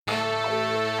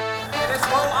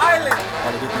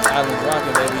Gotta get these islands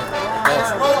rocking, baby.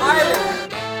 Yes.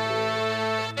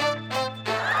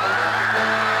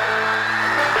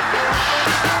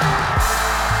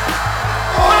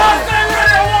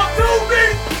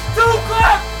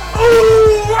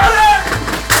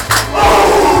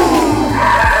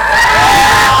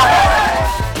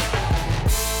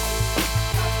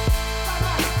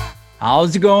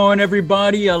 How's it going,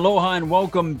 everybody? Aloha and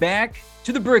welcome back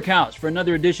to the Brick House for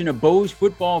another edition of Bo's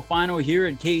Football Final here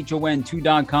at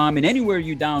KHON2.com and anywhere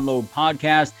you download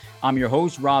podcasts. I'm your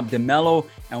host, Rob DeMello,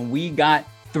 and we got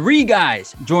three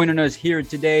guys joining us here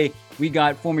today. We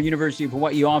got former University of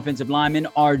Hawaii offensive lineman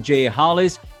RJ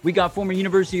Hollis. We got former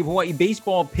University of Hawaii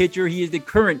baseball pitcher. He is the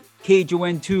current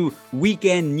KHON2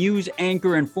 weekend news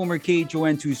anchor and former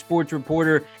KHON2 sports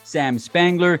reporter Sam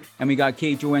Spangler. And we got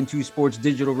KHON2 sports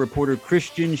digital reporter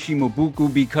Christian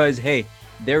Shimobuku because, hey,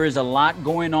 there is a lot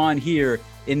going on here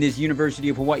in this University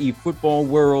of Hawaii football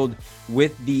world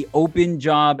with the open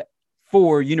job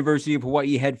for University of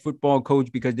Hawaii head football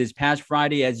coach, because this past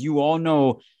Friday, as you all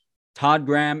know, Todd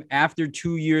Graham, after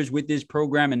 2 years with this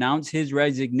program, announced his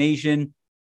resignation,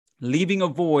 leaving a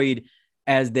void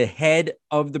as the head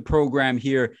of the program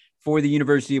here for the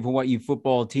University of Hawaii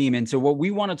football team. And so what we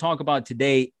want to talk about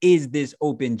today is this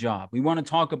open job. We want to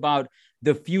talk about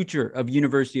the future of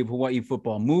University of Hawaii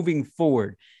football moving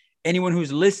forward. Anyone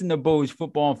who's listened to Bo's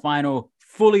Football Final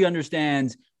fully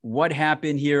understands what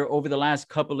happened here over the last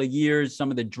couple of years, some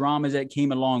of the dramas that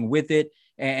came along with it.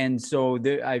 And so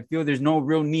I feel there's no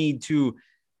real need to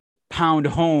pound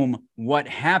home what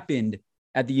happened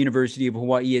at the University of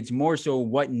Hawaii. It's more so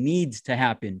what needs to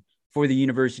happen for the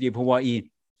University of Hawaii.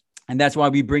 And that's why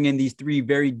we bring in these three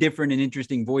very different and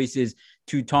interesting voices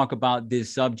to talk about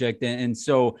this subject. And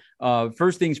so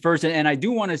first things first, and I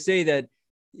do want to say that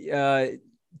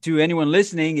to anyone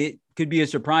listening, it could be a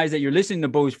surprise that you're listening to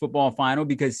Bo's Football Final,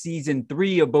 because season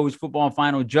 3 of Bo's Football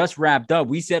Final just wrapped up.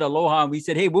 We said aloha and we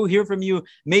said, hey, we'll hear from you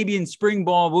maybe in spring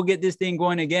ball. We'll get this thing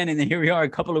going again. And then here we are a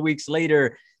couple of weeks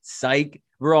later. Psych.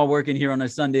 We're all working here on a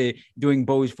Sunday doing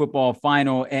Bo's Football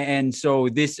Final. And so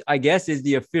this, I guess, is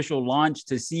the official launch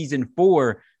to season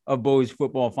 4 of Bo's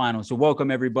Football Final. So welcome,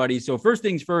 everybody. So first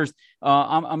things first,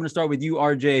 I'm going to start with you,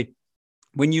 RJ.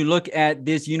 When you look at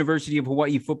this University of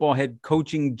Hawaii football head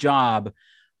coaching job,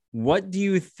 what do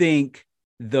you think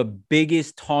the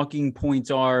biggest talking points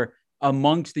are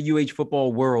amongst the UH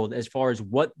football world as far as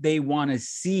what they want to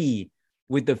see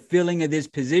with the filling of this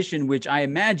position, which I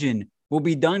imagine will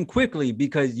be done quickly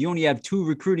because you only have 2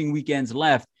 recruiting weekends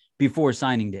left before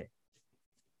signing day?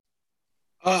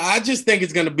 I just think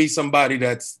it's going to be somebody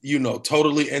that's,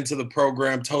 totally into the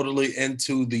program, totally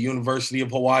into the University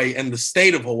of Hawaii and the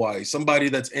state of Hawaii, somebody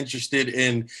that's interested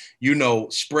in,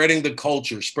 spreading the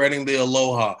culture, spreading the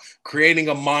aloha, creating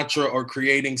a mantra or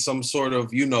creating some sort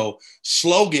of,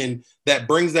 slogan that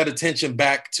brings that attention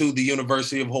back to the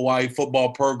University of Hawaii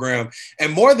football program.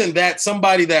 And more than that,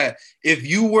 somebody that if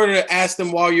you were to ask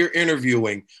them while you're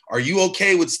interviewing, are you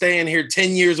okay with staying here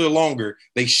 10 years or longer?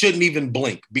 They shouldn't even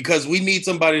blink, because we need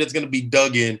somebody that's going to be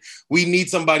dug in. We need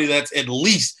somebody that's at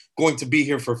least going to be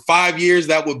here for 5 years.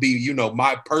 That would be,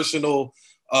 my personal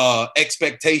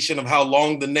expectation of how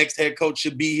long the next head coach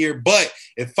should be here. But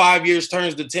if 5 years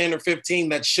turns to 10 or 15,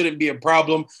 that shouldn't be a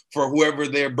problem for whoever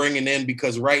they're bringing in,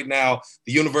 because right now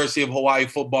the University of Hawaii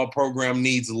football program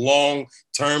needs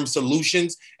long-term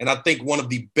solutions. And I think one of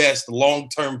the best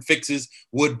long-term fixes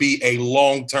would be a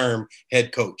long-term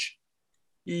head coach.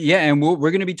 Yeah, and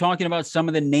we're going to be talking about some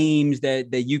of the names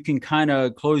that you can kind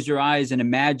of close your eyes and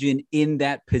imagine in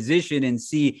that position and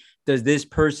see, does this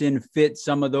person fit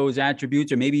some of those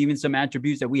attributes, or maybe even some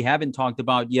attributes that we haven't talked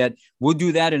about yet? We'll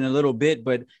do that in a little bit.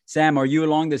 But Sam, are you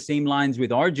along the same lines with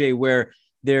RJ, where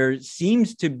there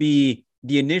seems to be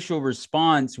the initial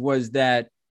response was that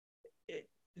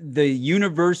the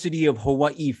University of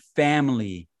Hawaii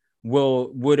family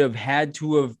would have had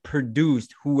to have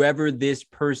produced whoever this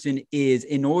person is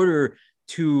in order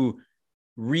to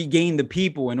regain the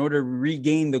people, in order to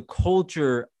regain the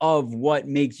culture of what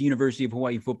makes University of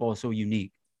Hawaii football so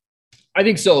unique? I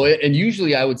think so. And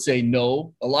usually I would say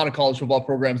no. A lot of college football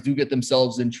programs do get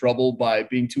themselves in trouble by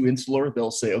being too insular.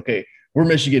 They'll say, okay, we're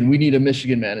Michigan. We need a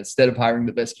Michigan man instead of hiring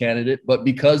the best candidate. But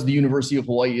because the University of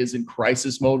Hawaii is in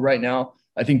crisis mode right now,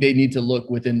 I think they need to look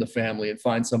within the family and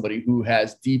find somebody who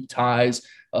has deep ties,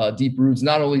 deep roots,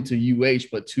 not only to UH,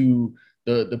 but to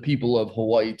the people of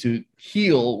Hawaii, to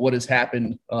heal what has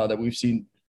happened that we've seen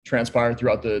transpire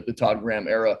throughout the Todd Graham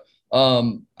era.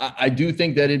 I do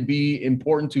think that it'd be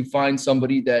important to find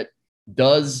somebody that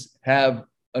does have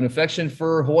an affection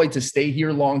for Hawaii to stay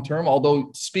here long term.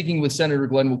 Although speaking with Senator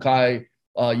Glenn Wukai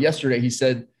yesterday, he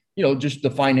said, just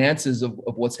the finances of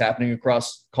what's happening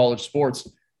across college sports.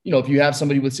 If you have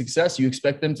somebody with success, you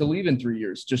expect them to leave in 3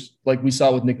 years, just like we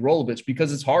saw with Nick Rolovich,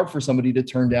 because it's hard for somebody to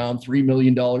turn down $3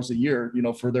 million a year,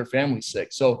 for their family's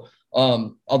sake. So,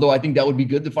 although I think that would be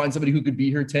good to find somebody who could be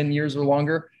here 10 years or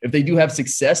longer, if they do have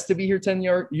success to be here 10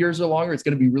 years or longer, it's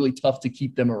going to be really tough to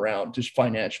keep them around just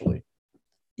financially.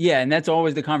 Yeah. And that's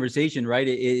always the conversation, right?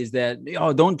 Is that,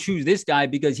 don't choose this guy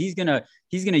because he's going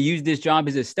to use this job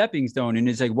as a stepping stone. And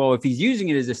it's like, well, if he's using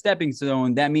it as a stepping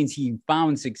stone, that means he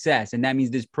found success. And that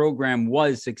means this program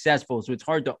was successful. So it's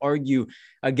hard to argue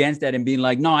against that and being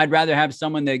like, no, I'd rather have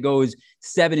someone that goes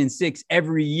 7-6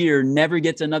 every year, never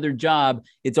gets another job.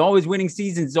 It's always winning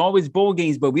seasons. It's always bowl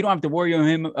games, but we don't have to worry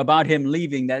about him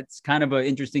leaving. That's kind of an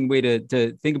interesting way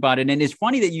to think about it. And it's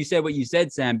funny that you said what you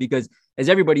said, Sam, because as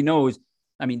everybody knows,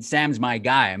 I mean, Sam's my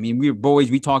guy. I mean, we're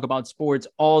boys. We talk about sports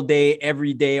all day,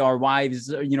 every day. Our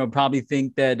wives, probably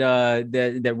think that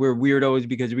we're weirdos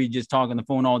because we just talk on the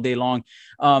phone all day long.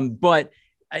 But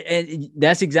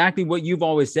that's exactly what you've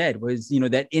always said was,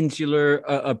 that insular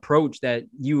approach that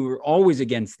you were always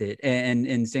against it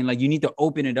and saying like, you need to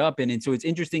open it up. And so it's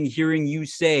interesting hearing you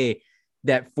say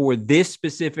that for this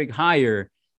specific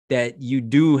hire, that you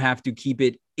do have to keep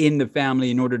it in the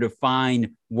family in order to find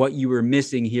what you were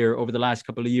missing here over the last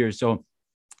couple of years. So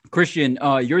Christian,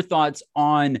 your thoughts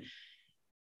on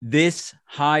this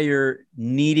hire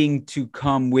needing to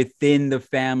come within the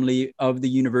family of the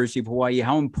University of Hawaii?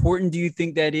 How important do you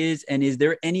think that is? And is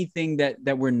there anything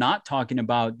that we're not talking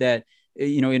about that,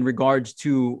 in regards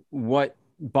to what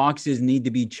boxes need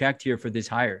to be checked here for this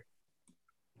hire?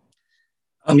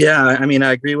 Yeah, I mean,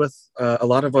 I agree with a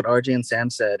lot of what RJ and Sam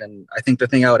said. And I think the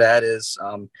thing I would add is,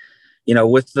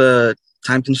 with the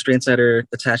time constraints that are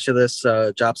attached to this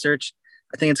job search,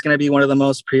 I think it's going to be one of the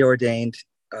most preordained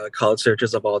college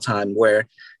searches of all time, where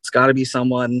it's got to be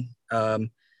someone,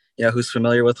 who's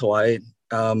familiar with Hawaii.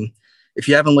 If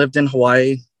you haven't lived in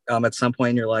Hawaii at some point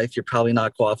in your life, you're probably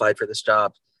not qualified for this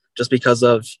job just because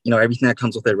of, everything that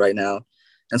comes with it right now.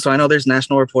 And so I know there's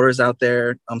national reporters out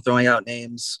there throwing out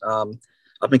names,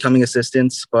 up-and-coming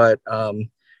assistants, but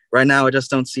right now I just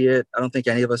don't see it. I don't think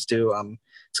any of us do.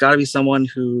 It's got to be someone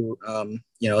who,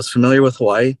 is familiar with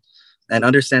Hawaii and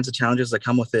understands the challenges that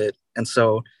come with it. And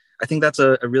so I think that's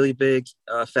a really big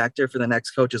factor for the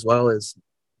next coach as well, is,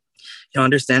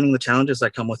 understanding the challenges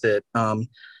that come with it.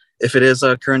 If it is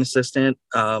a current assistant,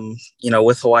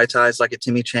 with Hawaii ties like a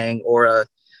Timmy Chang or a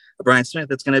Brian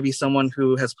Smith, it's going to be someone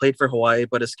who has played for Hawaii,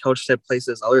 but has coached at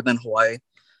places other than Hawaii,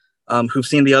 who've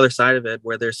seen the other side of it,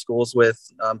 where there's schools with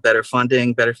better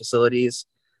funding, better facilities,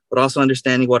 but also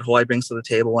understanding what Hawaii brings to the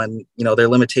table and, their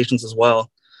limitations as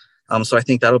well. So I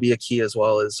think that'll be a key, as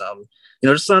well as,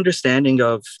 just an understanding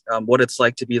of what it's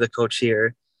like to be the coach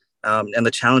here and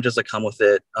the challenges that come with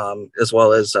it, as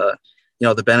well as,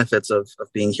 the benefits of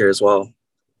being here as well.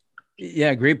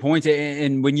 Yeah, great points.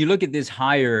 And when you look at this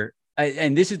hire,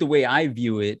 and this is the way I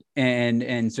view it.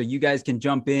 And so you guys can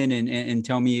jump in and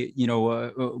tell me,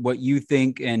 what you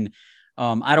think. And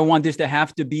I don't want this to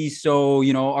have to be so,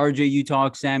 RJ, you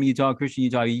talk, Sam, you talk, Christian, you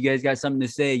talk, you guys got something to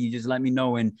say, you just let me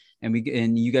know and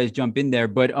you guys jump in there.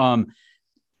 But,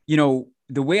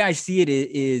 the way I see it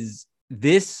is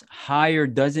this hire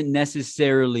doesn't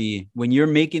necessarily, when you're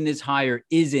making this hire,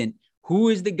 isn't who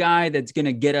is the guy that's going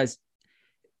to get us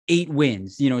 8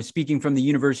 wins, speaking from the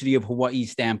University of Hawaii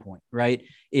standpoint, right?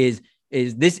 Is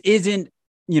this isn't,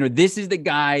 this is the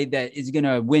guy that is going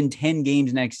to win 10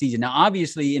 games next season. Now,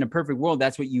 obviously in a perfect world,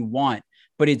 that's what you want,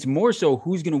 but it's more so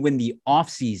who's going to win the off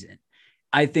season,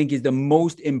 I think, is the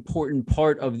most important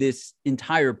part of this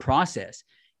entire process,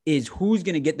 is who's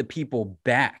going to get the people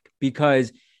back,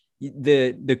 because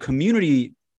the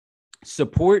community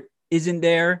support isn't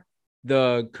there.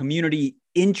 The community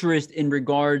interest in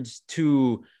regards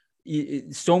to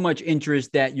so much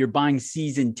interest that you're buying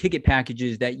season ticket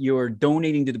packages, that you're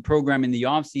donating to the program in the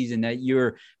off season, that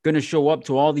you're going to show up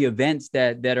to all the events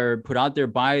that are put out there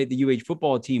by the UH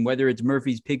football team, whether it's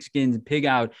Murphy's Pigskins Pig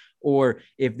Out, or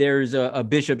if there's a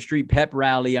Bishop Street pep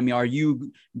rally. I mean, are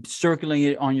you circling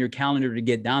it on your calendar to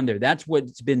get down there? That's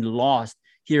what's been lost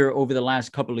here over the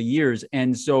last couple of years.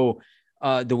 And so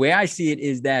the way I see it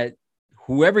is that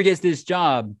whoever gets this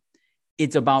job,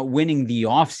 it's about winning the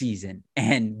offseason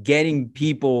and getting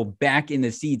people back in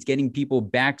the seats, getting people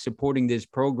back supporting this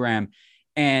program.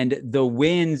 And the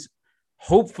wins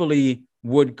hopefully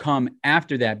would come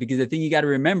after that, because the thing you got to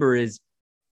remember is,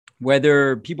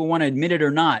 whether people want to admit it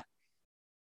or not,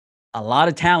 a lot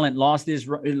of talent left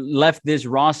this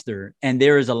roster, and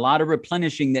there is a lot of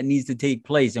replenishing that needs to take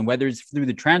place. And whether it's through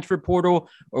the transfer portal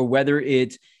or whether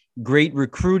it's great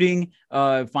recruiting,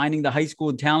 finding the high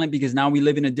school talent, because now we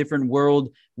live in a different world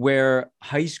where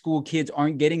high school kids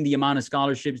aren't getting the amount of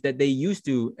scholarships that they used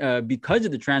to because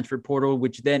of the transfer portal,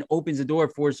 which then opens the door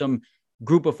for some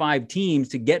group of 5 teams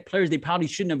to get players they probably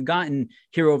shouldn't have gotten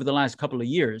here over the last couple of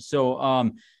years.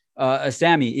 So,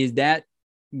 Sammy, is that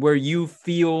where you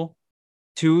feel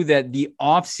too that the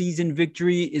off-season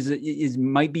victory is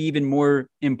might be even more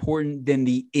important than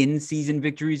the in-season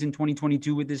victories in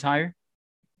 2022 with this hire?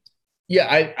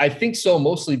 Yeah, I think so,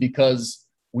 mostly because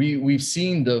we've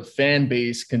seen the fan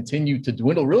base continue to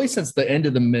dwindle really since the end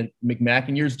of the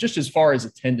McMackin years, just as far as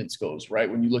attendance goes,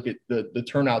 right? When you look at the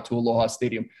turnout to Aloha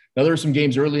Stadium. Now, there were some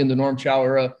games early in the Norm Chow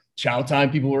era. Chow time,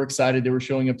 people were excited. They were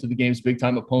showing up to the games,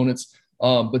 big-time opponents.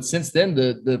 But since then,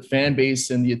 the fan base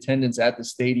and the attendance at the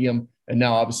stadium, and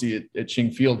now obviously at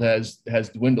Ching Field, has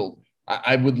dwindled.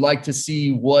 I would like to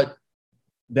see what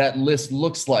that list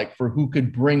looks like for who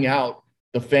could bring out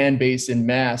the fan base in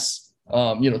mass,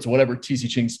 to whatever TC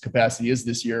Ching's capacity is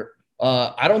this year.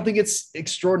 I don't think it's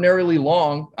extraordinarily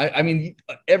long. I mean,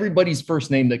 everybody's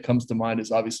first name that comes to mind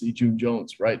is obviously June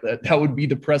Jones, right? That would be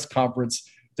the press conference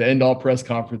to end all press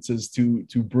conferences, to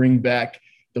bring back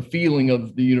the feeling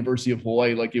of the University of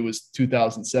Hawaii like it was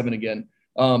 2007 again.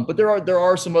 But there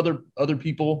are some other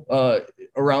people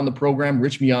around the program.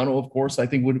 Rich Miano, of course, I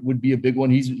think would be a big one.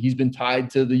 He's been tied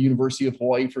to the University of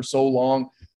Hawaii for so long.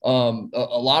 A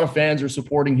lot of fans are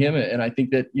supporting him, and I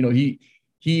think that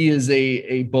he is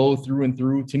a Bo through and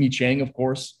through. Timmy Chang, of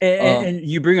course. And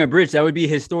you bring up Rich, that would be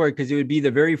historic because it would be the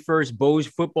very first Bo's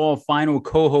football final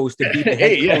co-host to be the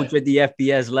head coach at the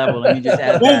FBS level. Let me just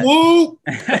add that.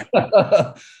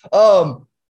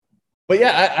 But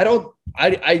yeah,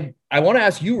 I want to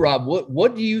ask you, Rob,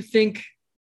 what do you think?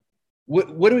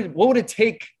 What would it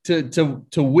take to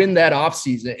win that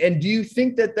offseason? And do you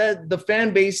think that the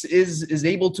fan base is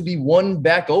able to be won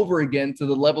back over again to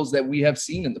the levels that we have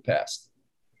seen in the past?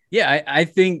 Yeah, I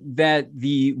think that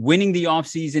winning the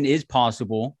offseason is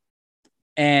possible.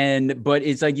 But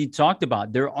it's like you talked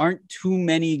about, there aren't too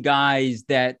many guys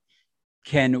that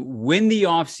can win the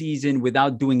offseason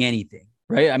without doing anything.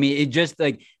 Right. I mean, it just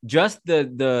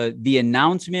the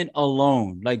announcement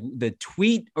alone, like the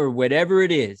tweet or whatever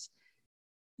it is,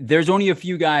 there's only a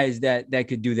few guys that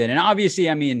could do that. And obviously,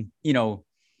 I mean,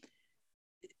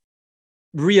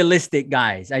 realistic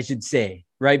guys, I should say.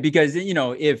 Right. Because,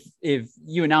 if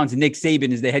you announce Nick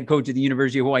Saban as the head coach of the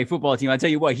University of Hawaii football team, I'll tell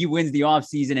you what, he wins the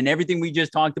offseason and everything we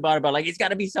just talked about like, it's got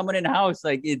to be someone in the house.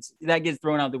 Like that gets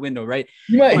thrown out the window. Right.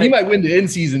 He might win the in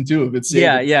season too, if it's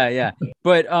Saban. Yeah.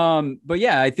 But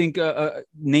yeah, I think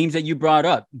names that you brought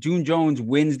up, June Jones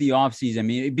wins the offseason. I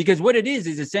mean, because what it is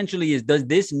essentially does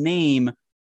this name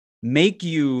make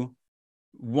you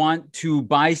want to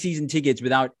buy season tickets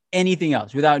without anything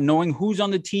else, without knowing who's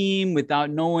on the team, without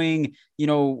knowing,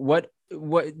 what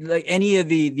like any of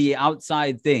the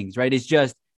outside things, right? It's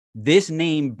just this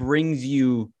name brings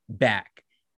you back.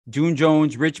 June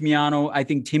Jones, Rich Miano, I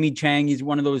think Timmy Chang is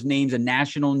one of those names, a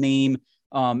national name.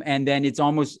 And then it's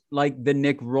almost like the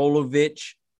Nick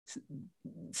Rolovich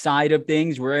side of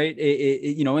things, right?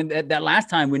 And that last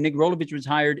time when Nick Rolovich was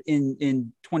hired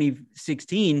in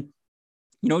 2016,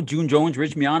 June Jones,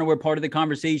 Rich Miano were part of the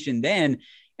conversation then.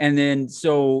 And then,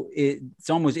 so it's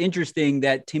almost interesting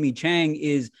that Timmy Chang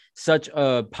is such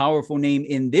a powerful name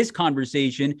in this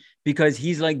conversation because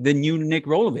he's like the new Nick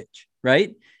Rolovich,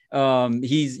 right?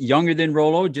 He's younger than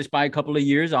Rolo just by a couple of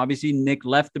years. Obviously, Nick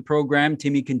left the program.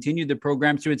 Timmy continued the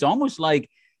program. So it's almost like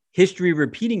history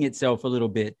repeating itself a little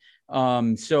bit.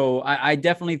 So I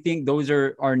definitely think those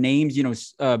are names,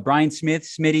 Brian Smith,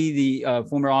 Smitty, the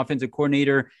former offensive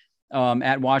coordinator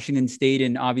at Washington State,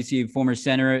 and obviously former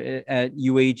center at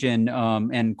UH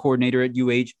and coordinator at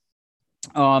UH,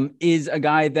 is a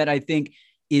guy that I think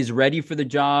is ready for the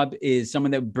job, is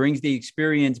someone that brings the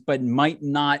experience, but might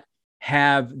not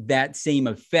have that same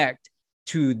effect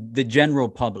to the general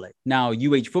public. Now,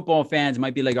 UH football fans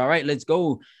might be like, all right, let's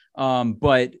go.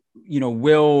 But,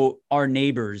 will our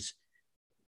neighbors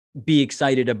be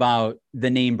excited about the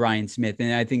name Brian Smith?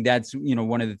 And I think that's,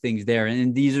 one of the things there.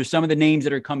 And these are some of the names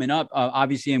that are coming up,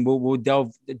 obviously, and we'll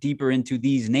delve deeper into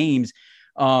these names.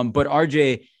 But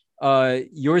RJ,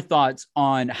 your thoughts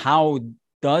on how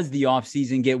does the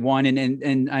offseason get won?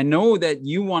 And I know that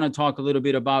you want to talk a little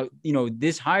bit about,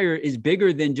 this hire is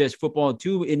bigger than just football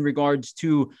too, in regards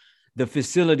to the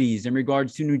facilities, in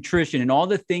regards to nutrition and all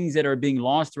the things that are being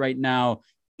lost right now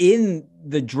in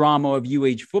the drama of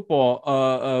UH football,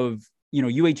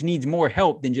 UH needs more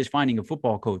help than just finding a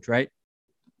football coach, right?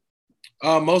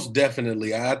 Most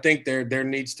definitely. I think there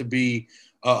needs to be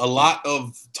a lot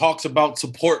of talks about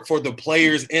support for the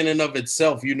players in and of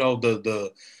itself.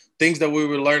 The things that we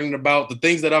were learning about, the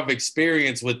things that I've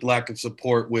experienced with lack of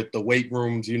support with the weight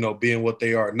rooms, you know, being what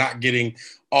they are, not getting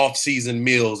off-season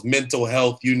meals, mental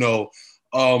health, you know,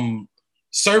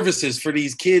 services for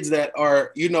these kids that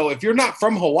are, you know, if you're not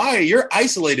from Hawaii, you're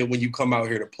isolated when you come out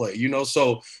here to play, you know.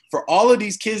 So for all of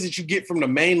these kids that you get from the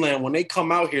mainland, when they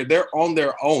come out here, they're on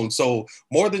their own. So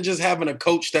more than just having a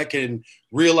coach that can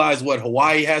realize what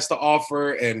Hawaii has to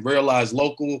offer and realize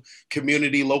local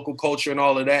community, local culture and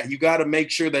all of that, you got to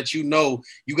make sure that, you know,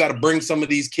 you got to bring some of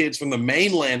these kids from the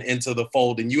mainland into the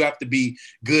fold, and you have to be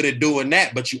good at doing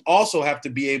that. But you also have to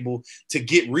be able to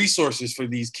get resources for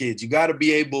these kids. You got to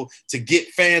be able to get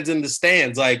fans in the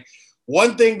stands. Like,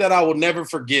 one thing that I will never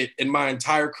forget in my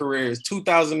entire career is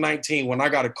 2019 when I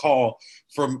got a call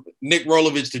from Nick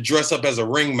Rolovich to dress up as a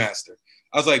ringmaster.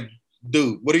 I was like,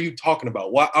 dude, what are you talking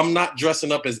about? Why? I'm not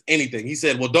dressing up as anything. He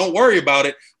said, well, don't worry about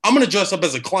it. I'm going to dress up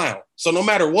as a clown. So no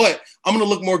matter what, I'm going to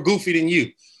look more goofy than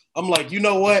you. I'm like, you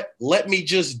know what? Let me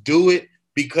just do it,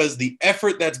 because the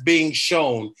effort that's being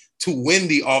shown to win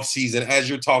the offseason, as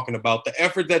you're talking about, the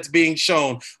effort that's being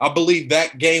shown, I believe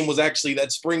that game was actually,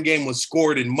 that spring game was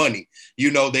scored in money.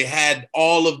 You know, they had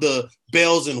all of the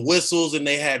bells and whistles, and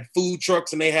they had food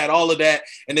trucks, and they had all of that.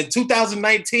 And in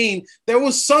 2019, there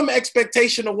was some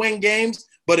expectation to win games.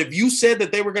 But if you said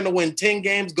that they were going to win 10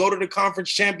 games, go to the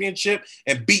conference championship,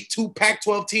 and beat 2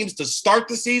 Pac-12 teams to start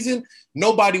the season,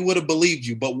 nobody would have believed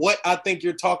you. But what I think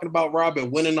you're talking about, Rob,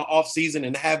 and winning the offseason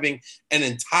and having an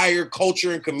entire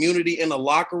culture and community in the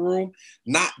locker room,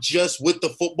 not just with the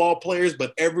football players,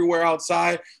 but everywhere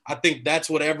outside, I think that's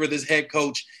whatever this head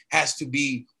coach has to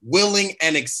be willing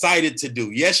and excited to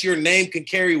do. Yes, your name can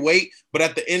carry weight, but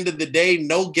at the end of the day,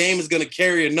 no game is going to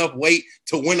carry enough weight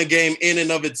to win a game in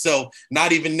and of itself,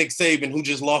 not even Nick Saban, who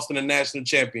just lost in a national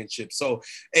championship. So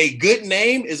a good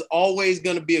name is always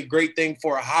going to be a great thing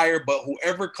for a hire, but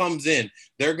whoever comes in,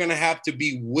 they're going to have to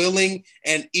be willing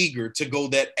and eager to go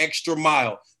that extra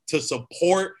mile to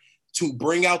support, to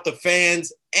bring out the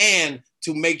fans, and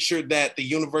to make sure that the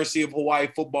University of Hawaii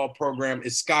football program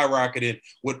is skyrocketed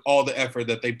with all the effort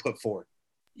that they put forward.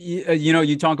 You know,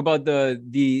 you talk about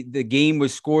the game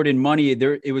was scored in money.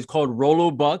 There, it was called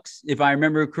Rolo Bucks, if I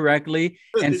remember correctly.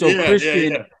 And so,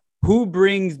 Christian, who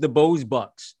brings the Bose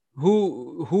Bucks?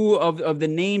 Who of the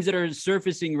names that are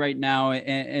surfacing right now?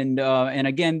 And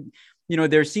again, you know,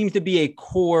 there seems to be a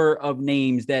core of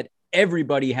names that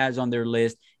everybody has on their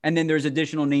list, and then there's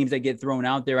additional names that get thrown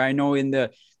out there. I know in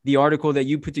the article that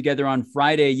you put together on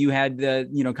Friday, you had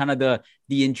kind of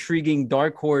the intriguing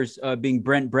dark horse being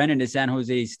Brent Brennan to San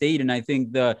Jose State. And I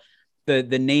think the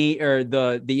name, or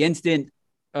the instant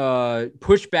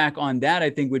pushback on that, I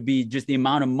think, would be just the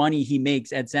amount of money he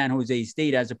makes at San Jose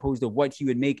State as opposed to what he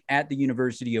would make at the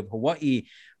University of Hawaii.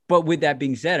 But with that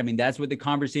being said, I mean, that's what the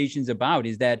conversation's about,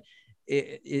 is that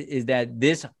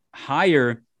this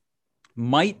hire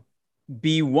might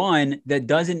be one that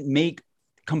doesn't make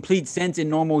complete sense in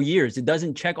normal years. It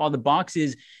doesn't check all the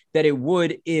boxes that it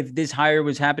would if this hire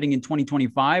was happening in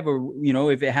 2025, or, you know,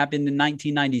 if it happened in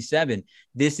 1997.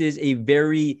 This is a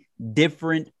very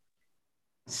different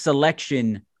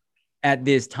selection at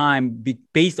this time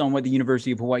based on what the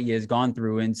University of Hawaii has gone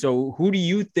through. And so who do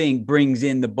you think brings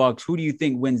in the Bucks? Who do you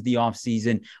think wins the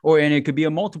offseason? And it could be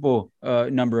a multiple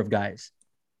number of guys.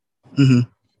 Mm-hmm.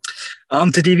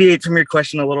 To deviate from your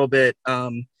question a little bit,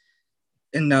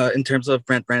 in terms of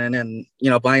Brent Brennan and, you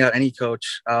know, buying out any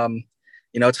coach,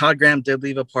 you know, Todd Graham did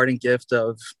leave a parting gift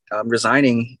of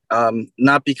resigning,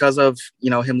 not because of, you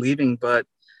know, him leaving, but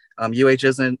UH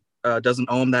doesn't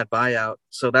own that buyout.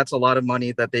 So that's a lot of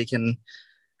money that they can,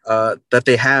 that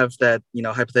they have that, you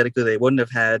know, hypothetically they wouldn't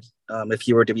have had if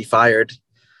he were to be fired.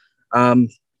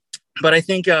 But I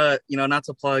think, you know, not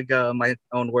to plug my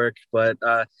own work, but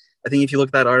I think if you look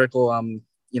at that article,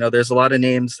 you know, there's a lot of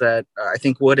names that I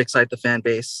think would excite the fan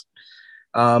base.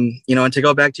 You know, and to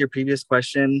go back to your previous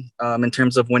question, in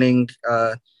terms of winning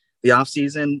the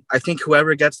offseason, I think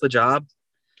whoever gets the job,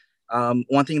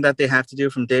 one thing that they have to do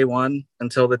from day one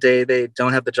until the day they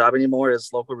don't have the job anymore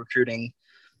is local recruiting.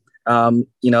 You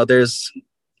know, there's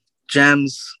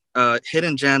gems,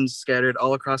 hidden gems scattered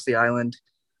all across the island.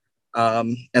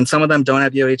 And some of them don't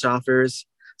have UH offers.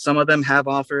 Some of them have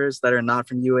offers that are not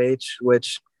from UH,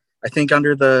 which I think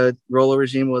under the Rolo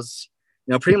regime was,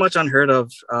 you know, pretty much unheard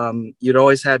of. You'd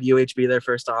always have UH be their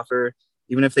first offer,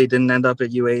 even if they didn't end up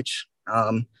at UH.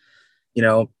 You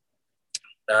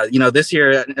know, this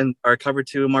year in our cover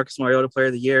 2 Marcus Mariota Player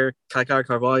of the Year, Kaikai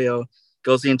Carvalho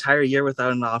goes the entire year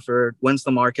without an offer, wins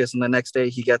the Marcus, and the next day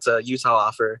he gets a Utah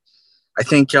offer. I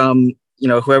think, you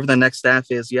know, whoever the next staff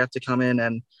is, you have to come in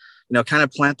and, you know, kind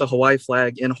of plant the Hawaii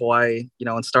flag in Hawaii, you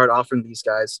know, and start offering these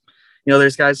guys.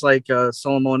 there's guys like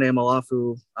Solomon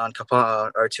Malafu on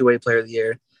Kapa'a, our two-way player of the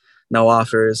year, no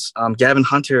offers. Gavin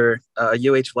Hunter,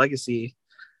 UH Legacy,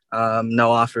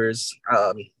 no offers.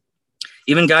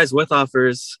 Even guys with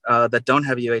offers that don't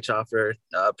have a UH offer,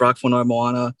 Brock Fonor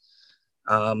Moana,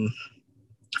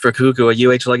 for Kuku, a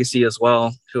UH Legacy as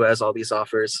well, who has all these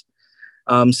offers.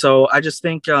 So I just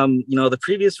think, the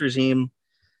previous regime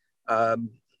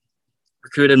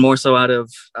recruited more so out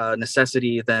of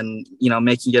necessity than,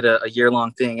 making it a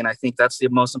year-long thing. And I think that's the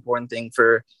most important thing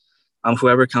for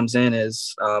whoever comes in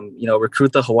is,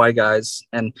 recruit the Hawaii guys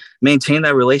and maintain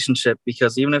that relationship,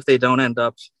 because even if they don't end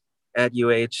up at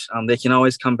UH, they can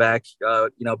always come back,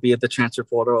 be it the transfer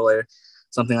portal or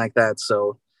something like that.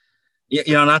 So,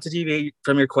 not to deviate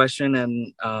from your question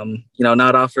and,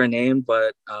 not offer a name,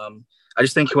 but I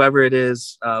just think whoever it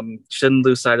is shouldn't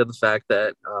lose sight of the fact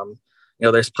that,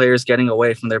 there's players getting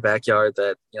away from their backyard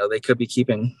that, they could be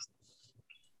keeping.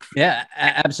 Yeah,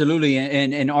 absolutely.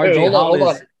 And RJ hold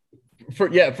Hollis. on.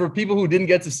 For people who didn't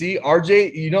get to see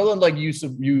RJ, like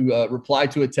you reply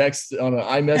to a text on an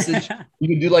iMessage, you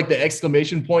can do like the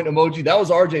exclamation point emoji. That was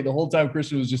RJ the whole time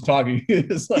Christian was just talking.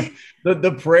 It's like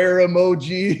the prayer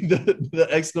emoji, the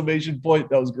exclamation point.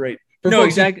 That was great. No,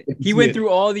 exactly. He went through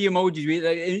all the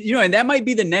emojis, and that might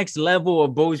be the next level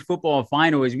of Bo's football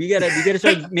final is we gotta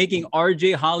start making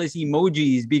RJ Hollis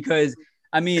emojis, because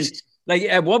I mean, like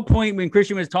at what point when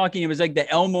Christian was talking, it was like the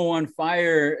Elmo on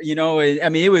fire,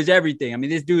 it was everything. I mean,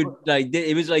 this dude, like,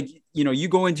 it was like, you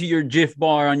go into your GIF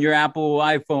bar on your Apple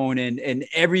iPhone and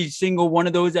every single one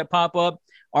of those that pop up,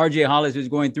 RJ Hollis was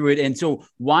going through it. And so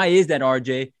why is that,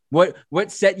 RJ?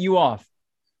 What set you off?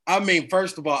 I mean,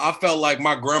 first of all, I felt like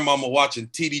my grandmama watching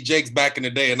TD Jakes back in the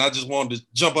day, and I just wanted to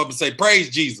jump up and say, praise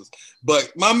Jesus.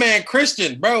 But my man,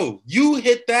 Christian, bro, you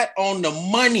hit that on the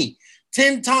money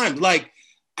 10 times. Like,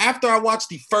 after I watched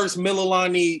the first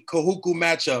Mililani Kahuku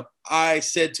matchup, I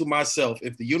said to myself,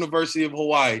 if the University of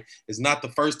Hawaii is not the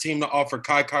first team to offer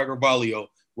Kai Carvalho,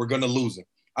 we're going to lose him.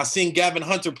 I seen Gavin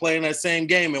Hunter play in that same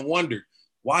game and wondered,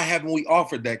 why haven't we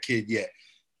offered that kid yet?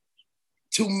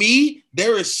 To me,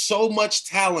 there is so much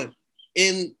talent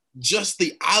in just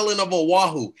the island of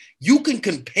Oahu. You can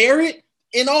compare it,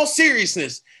 in all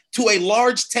seriousness, to a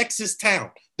large Texas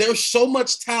town. There's so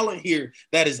much talent here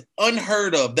that is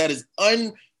unheard of, that is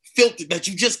unfiltered, that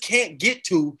you just can't get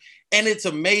to. And it's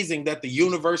amazing that the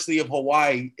University of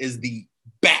Hawaii is the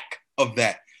back of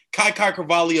that. Kai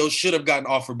Carvalho should have gotten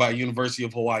offered by University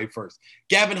of Hawaii first.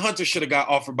 Gavin Hunter should have got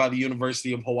offered by the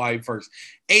University of Hawaii first.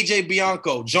 AJ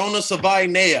Bianco, Jonas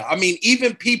Savai-Nea. I mean,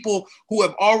 even people who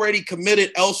have already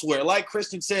committed elsewhere, like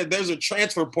Christian said, there's a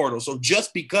transfer portal. So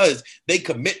just because they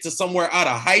commit to somewhere out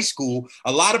of high school,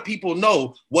 a lot of people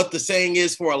know what the saying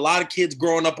is for a lot of kids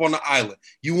growing up on the island.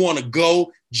 You want to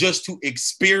go just to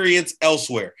experience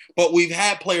elsewhere. But we've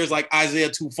had players like Isaiah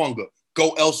Tufunga go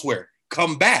elsewhere,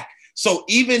 come back. So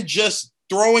even just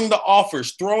throwing the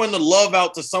offers, throwing the love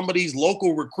out to some of these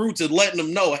local recruits and letting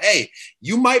them know, hey,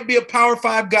 you might be a Power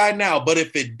 5 guy now, but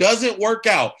if it doesn't work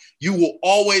out, you will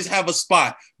always have a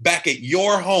spot back at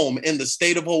your home in the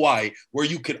state of Hawaii where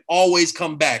you can always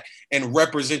come back and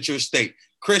represent your state.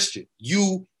 Christian,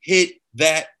 you hit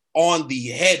that on the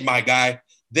head, my guy.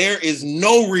 There is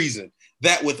no reason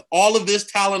that with all of this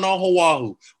talent on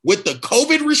Oahu, with the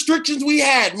COVID restrictions we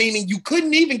had, meaning you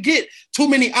couldn't even get too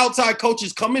many outside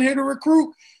coaches coming here to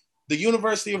recruit, the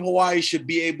University of Hawaii should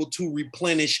be able to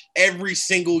replenish every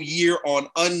single year on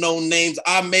unknown names.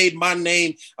 I made my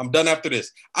name, I'm done after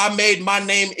this. I made my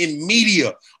name in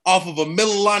media off of a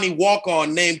Mililani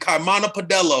walk-on named Kaimana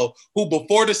Padelo, who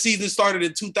before the season started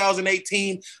in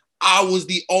 2018, I was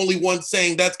the only one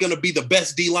saying that's going to be the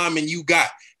best D lineman you got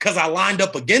because I lined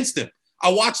up against him. I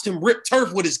watched him rip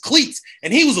turf with his cleats,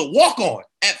 and he was a walk-on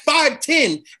at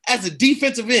 5'10" as a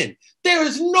defensive end. There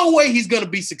is no way he's going to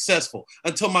be successful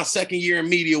until my second year in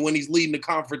media when he's leading the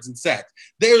conference in sacks.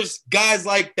 There's guys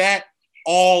like that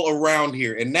all around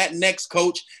here, and that next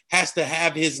coach has to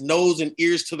have his nose and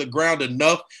ears to the ground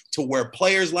enough to where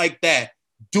players like that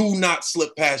do not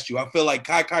slip past you. I feel like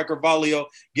Kai Carvalho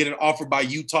getting offered by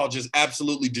Utah just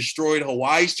absolutely destroyed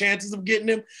Hawaii's chances of getting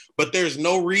him. But there's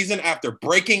no reason after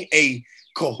breaking a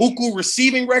Kahuku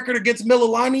receiving record against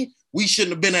Mililani, we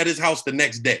shouldn't have been at his house the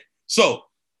next day. So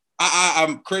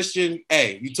I'm Christian.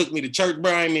 Hey, you took me to church,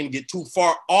 bro. I didn't mean to get too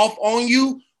far off on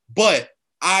you, but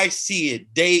I see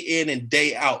it day in and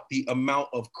day out, the amount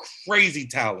of crazy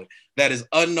talent that is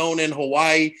unknown in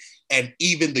Hawaii, and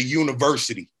even the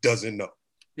university doesn't know.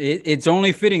 It's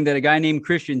only fitting that a guy named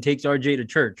Christian takes RJ to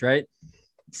church, right?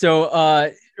 So,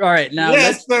 all right, now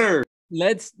yes, sir.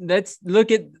 Let's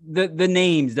look at the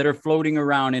names that are floating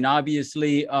around, and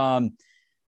obviously,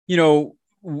 you know,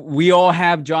 we all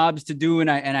have jobs to do. And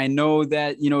I know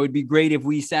that, you know, it'd be great if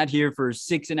we sat here for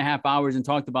 6.5 hours and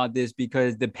talked about this,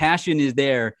 because the passion is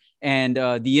there and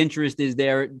the interest is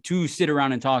there to sit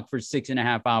around and talk for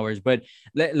 6.5 hours. But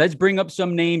let's bring up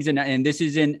some names, and this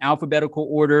is in alphabetical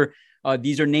order.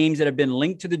 These are names that have been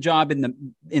linked to the job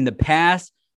in the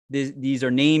past. These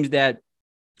are names that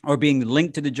are being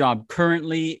linked to the job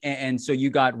currently. And so you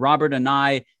got Robert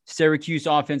Anae, Syracuse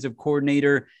offensive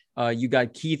coordinator. You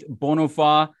got Keith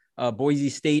Bonofa, Boise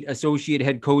State associate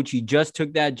head coach. He just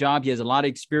took that job. He has a lot of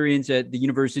experience at the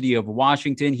University of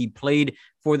Washington. He played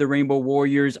for the Rainbow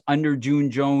Warriors under June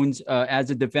Jones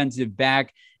as a defensive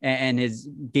back, and has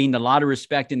gained a lot of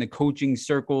respect in the coaching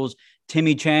circles.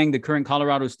 Timmy Chang, the current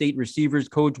Colorado State receivers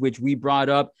coach, which we brought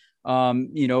up,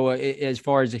 you know, as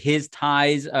far as his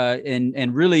ties,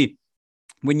 and really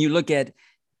when you look at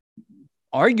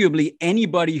arguably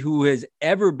anybody who has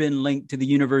ever been linked to the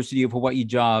University of Hawaii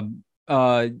job,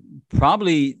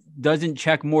 probably doesn't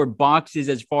check more boxes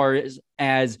as far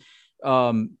as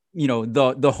you know,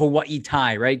 the Hawaii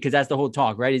tie, right? Because that's the whole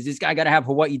talk, right? Is this guy got to have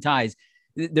Hawaii ties?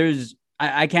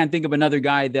 I can't think of another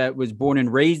guy that was born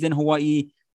and raised in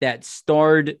Hawaii, that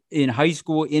starred in high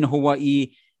school in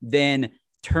Hawaii, then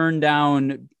turned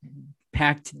down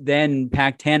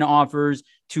Pac-10 offers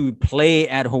to play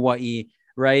at Hawaii,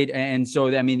 right? And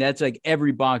so, I mean, that's like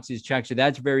every box is checked. So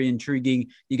that's very intriguing.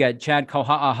 You got Chad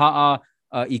Kauha'aha'a,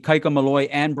 Ikaika Malloy,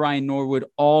 and Brian Norwood,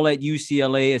 all at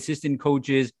UCLA, assistant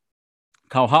coaches.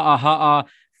 Kauha'aha'a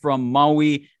from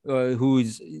Maui,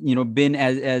 who's, you know, been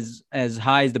as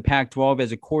high as the Pac-12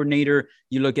 as a coordinator.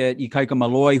 You look at Ikaika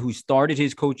Malloy, who started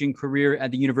his coaching career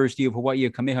at the University of Hawaii, a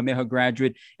Kamehameha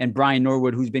graduate, and Brian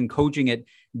Norwood, who's been coaching at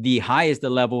the highest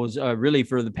of levels really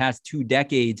for the past 2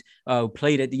 decades,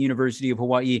 played at the University of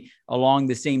Hawaii along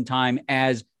the same time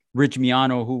as Rich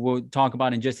Miano, who we'll talk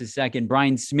about in just a second.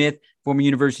 Brian Smith, former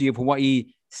University of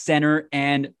Hawaii center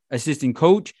and assistant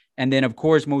coach. And then, of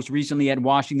course, most recently at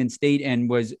Washington State, and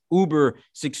was uber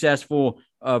successful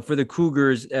for the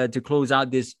Cougars to close out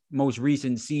this most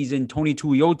recent season. Tony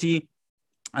Tuioti,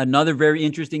 another very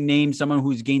interesting name, someone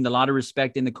who's gained a lot of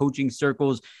respect in the coaching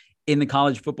circles in the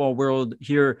college football world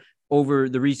here over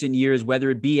the recent years,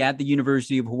 whether it be at the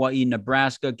University of Hawaii,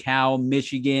 Nebraska, Cal,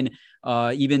 Michigan,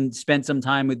 even spent some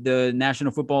time with the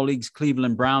National Football League's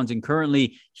Cleveland Browns. And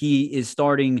currently he is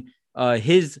starting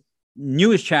his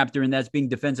newest chapter, and that's being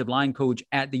defensive line coach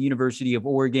at the University of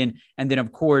Oregon. And then,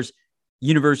 of course,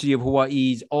 University of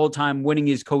Hawaii's all-time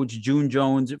winningest coach, June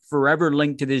Jones, forever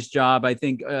linked to this job. I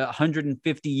think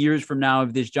 150 years from now,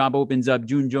 if this job opens up,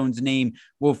 June Jones' name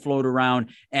will float around,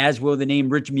 as will the name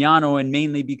Rich Miano, and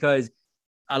mainly because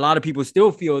a lot of people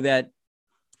still feel that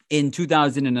in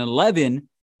 2011,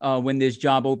 when this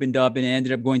job opened up and it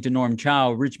ended up going to Norm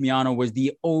Chow, Rich Miano was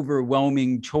the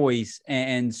overwhelming choice.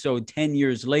 And so 10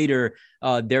 years later,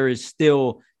 there is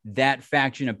still that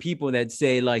faction of people that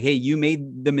say, like, hey, you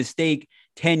made the mistake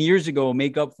 10 years ago,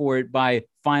 make up for it by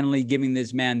finally giving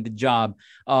this man the job.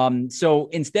 So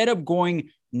instead of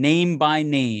going name by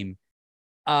name,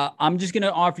 I'm just going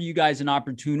to offer you guys an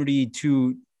opportunity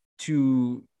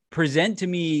to present to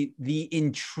me the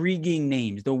intriguing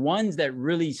names, the ones that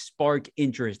really spark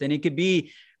interest. And it could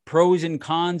be pros and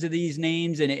cons of these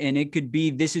names. And it could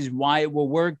be, this is why it will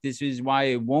work, this is why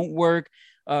it won't work,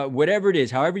 whatever it is,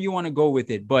 however you want to go with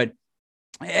it. But,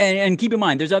 and keep in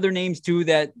mind, there's other names too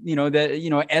that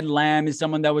Ed Lamb is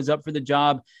someone that was up for the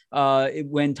job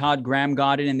when Todd Graham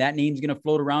got it. And that name's going to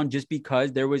float around just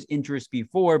because there was interest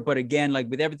before. But again, like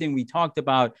with everything we talked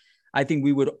about, I think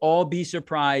we would all be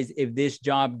surprised if this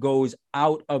job goes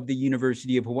out of the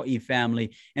University of Hawaii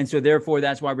family. And so therefore,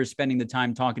 that's why we're spending the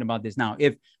time talking about this now.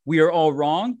 If we are all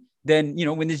wrong, then,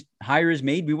 when this hire is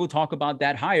made, we will talk about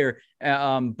that hire.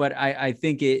 But I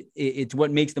think it's what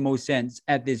makes the most sense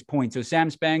at this point. So Sam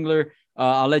Spangler,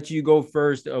 I'll let you go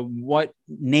first. What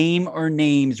name or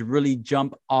names really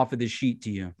jump off of the sheet to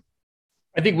you?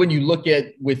 I think when you look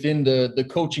at within the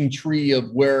coaching tree of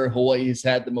where Hawaii has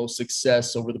had the most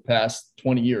success over the past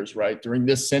 20 years, right? During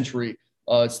this century,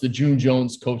 it's the June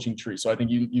Jones coaching tree. So I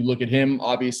think you look at him,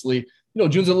 obviously,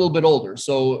 June's a little bit older.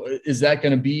 So is that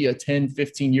going to be a 10,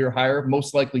 15-year hire?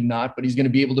 Most likely not, but he's going to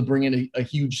be able to bring in a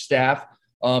huge staff.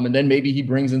 And then maybe he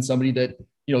brings in somebody that,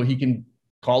 he can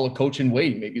call a coach and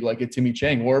wait, maybe like a Timmy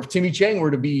Chang. Or if Timmy Chang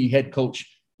were to be head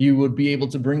coach, you would be able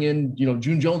to bring in,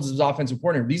 June Jones as offensive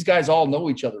coordinator. These guys all know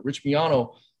each other. Rich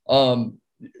Miano,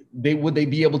 would they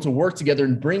be able to work together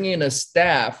and bring in a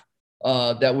staff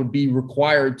that would be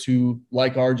required to,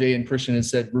 like RJ and Christian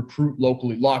has said, recruit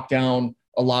locally, lock down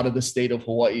a lot of the state of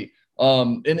Hawaii.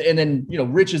 And then,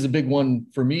 Rich is a big one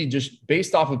for me, just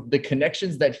based off of the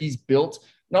connections that he's built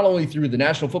not only through the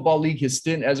National Football League, his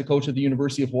stint as a coach at the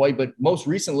University of Hawaii, but most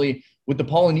recently with the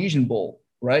Polynesian Bowl,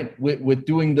 right? With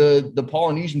doing the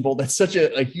Polynesian Bowl. That's such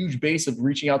a huge base of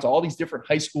reaching out to all these different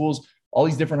high schools, all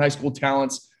these different high school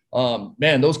talents.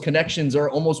 Man, those connections are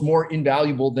almost more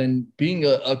invaluable than being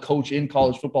a coach in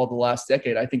college football the last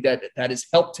decade. I think that has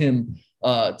helped him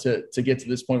to get to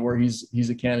this point where he's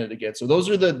a candidate again. So those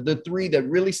are the three that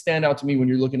really stand out to me when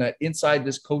you're looking at inside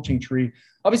this coaching tree.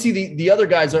 Obviously, the other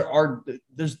guys are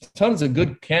there's tons of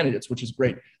good candidates, which is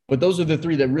great. But those are the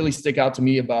three that really stick out to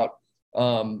me about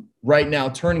right now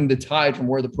turning the tide from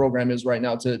where the program is right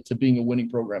now to being a winning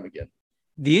program again.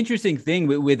 The interesting thing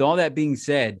with all that being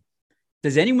said,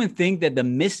 does anyone think that the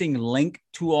missing link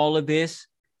to all of this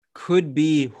could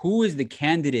be who is the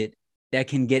candidate that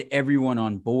can get everyone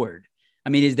on board? I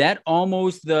mean, is that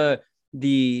almost the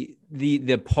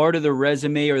part of the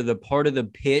resume or the part of the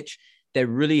pitch that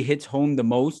really hits home the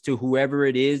most to whoever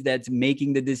it is that's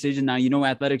making the decision? Now,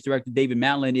 athletics director David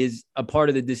Matlin is a part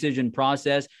of the decision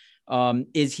process.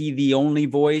 Is he the only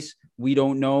voice? We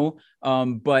don't know.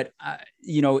 But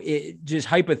just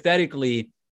hypothetically,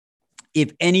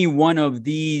 if any one of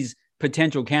these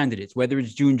potential candidates, whether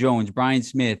it's June Jones, Brian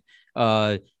Smith,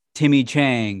 Timmy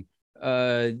Chang,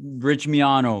 Rich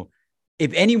Miano,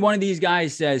 if any one of these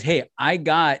guys says, hey, I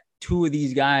got two of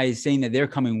these guys saying that they're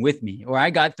coming with me, or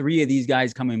I got three of these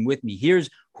guys coming with me, here's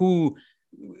who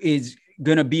is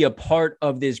going to be a part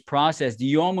of this process. Do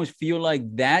you almost feel like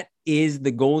that is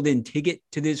the golden ticket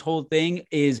to this whole thing?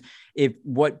 Is if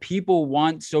what people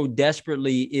want so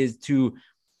desperately is to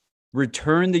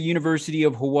return the University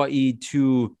of Hawaii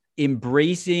to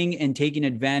embracing and taking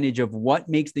advantage of what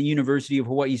makes the University of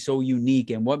Hawaii so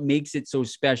unique and what makes it so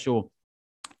special,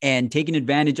 and taking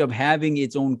advantage of having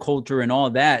its own culture and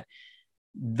all that,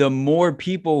 the more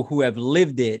people who have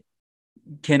lived it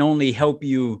can only help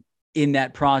you in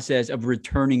that process of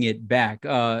returning it back.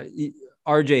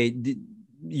 RJ,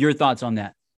 your thoughts on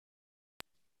that?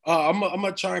 I'm going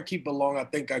to try and keep it long. I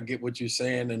think I get what you're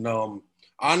saying. And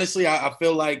honestly, I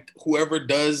feel like whoever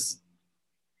does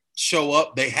show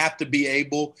up, they have to be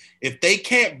able, if they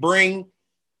can't bring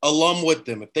alum with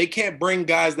them, if they can't bring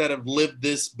guys that have lived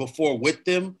this before with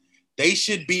them, they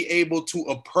should be able to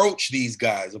approach these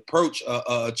guys, approach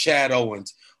Chad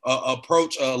Owens,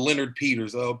 approach Leonard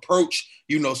Peters, approach,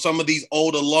 some of these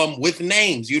old alum with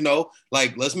names,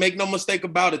 like, let's make no mistake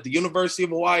about it. The University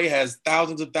of Hawaii has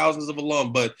thousands and thousands of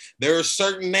alum, but there are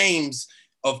certain names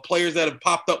of players that have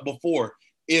popped up before.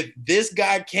 If this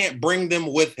guy can't bring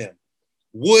them with him,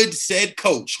 would said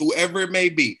coach, whoever it may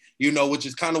be, which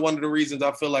is kind of one of the reasons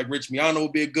I feel like Rich Miano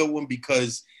will be a good one,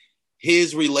 because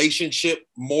his relationship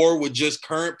more with just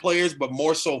current players, but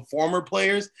more so former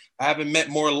players. I haven't met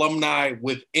more alumni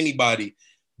with anybody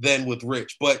than with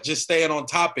Rich. But just staying on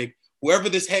topic, whoever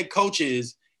this head coach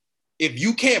is, if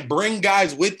you can't bring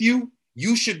guys with you,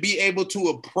 you should be able to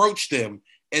approach them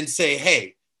and say,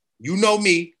 hey, you know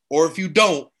me, or if you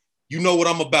don't, you know what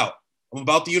I'm about. I'm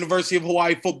about the University of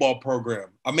Hawaii football program.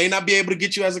 I may not be able to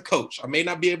get you as a coach. I may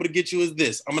not be able to get you as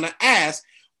this. I'm going to ask,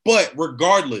 but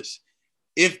regardless,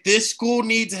 if this school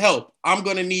needs help, I'm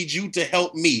going to need you to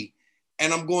help me,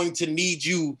 and I'm going to need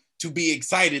you to be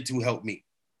excited to help me.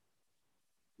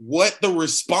 What the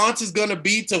response is going to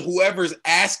be to whoever's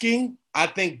asking, I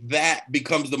think that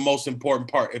becomes the most important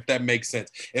part, if that makes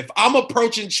sense. If I'm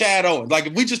approaching Chad Owens, like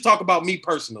if we just talk about me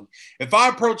personally, if I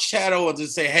approach Chad Owens and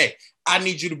say, hey, I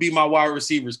need you to be my wide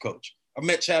receivers coach. I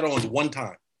met Chad Owens one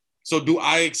time. So do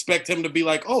I expect him to be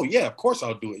like, oh, yeah, of course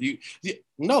I'll do it?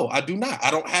 No, I do not.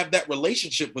 I don't have that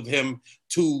relationship with him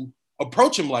to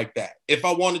approach him like that. If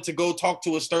I wanted to go talk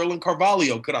to a Sterling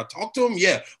Carvalho, could I talk to him?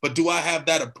 Yeah. But do I have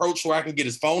that approach where I can get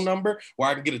his phone number, where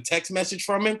I can get a text message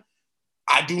from him?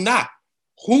 I do not.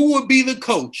 Who would be the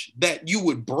coach that you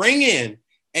would bring in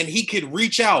and he could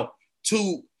reach out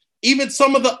to even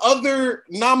some of the other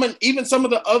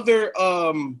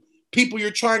people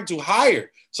you're trying to hire?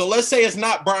 So let's say it's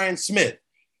not Brian Smith.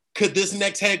 Could this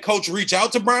next head coach reach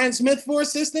out to Brian Smith for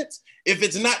assistance? If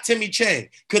it's not Timmy Chang,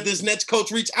 could this next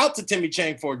coach reach out to Timmy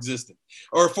Chang for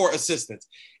assistance?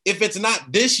 If it's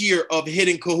not this year of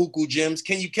hitting Kahuku Gyms,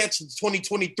 can you catch the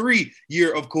 2023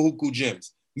 year of Kahuku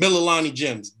Gyms, Mililani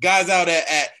Gyms, guys out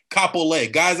at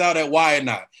Kapolei, guys out at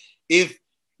Waianae? If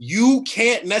you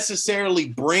can't necessarily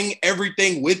bring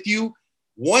everything with you,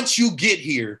 once you get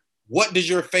here, what does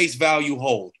your face value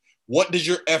hold? What does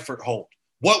your effort hold?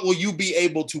 What will you be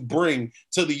able to bring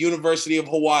to the University of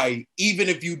Hawaii, even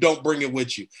if you don't bring it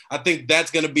with you? I think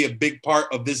that's going to be a big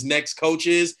part of this next coach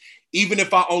is, even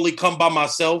if I only come by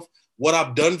myself, what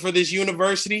I've done for this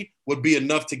university would be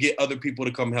enough to get other people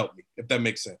to come help me, if that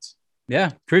makes sense.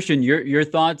 Yeah. Christian, your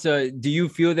thoughts. Do you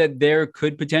feel that there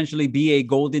could potentially be a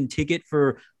golden ticket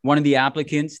for one of the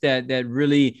applicants that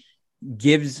really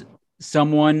gives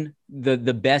someone the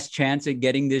best chance at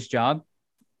getting this job?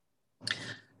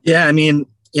 Yeah, I mean,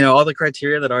 all the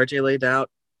criteria that RJ laid out,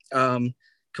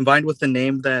 combined with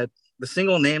the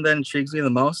single name that intrigues me the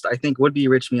most, I think would be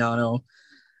Rich Miano.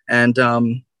 And,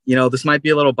 this might be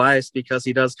a little biased because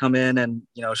he does come in and,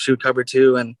 shoot cover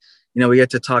two, and, we get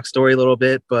to talk story a little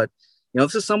bit, but,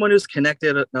 this is someone who's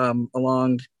connected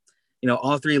along,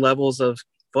 all three levels of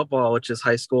football, which is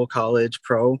high school, college,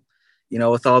 pro,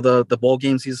 with all the bowl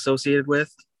games he's associated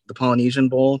with, the Polynesian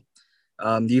Bowl,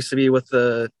 used to be with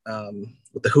the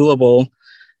Hula Bowl,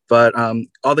 but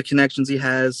all the connections he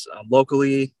has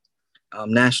locally,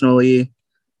 nationally,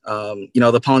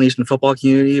 the Polynesian football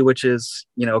community, which is,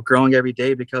 growing every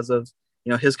day because of,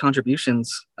 his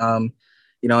contributions,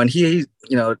 and he,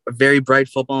 a very bright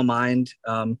football mind.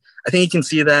 I think you can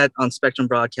see that on Spectrum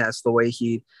broadcast, the way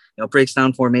he, breaks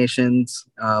down formations,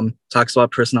 talks about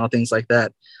personnel, things like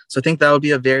that. So I think that would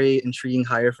be a very intriguing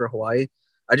hire for Hawaii.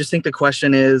 I just think the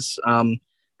question is,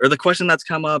 or the question that's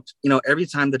come up, every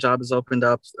time the job has opened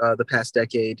up the past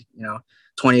decade,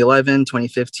 2011,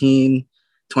 2015,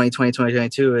 2020,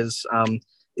 2022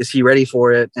 is he ready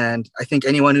for it? And I think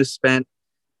anyone who's spent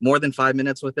more than 5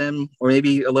 minutes with him, or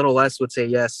maybe a little less, would say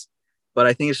yes. But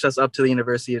I think it's just up to the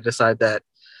university to decide that.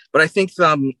 But I think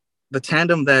the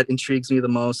tandem that intrigues me the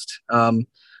most out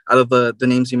of the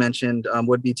names you mentioned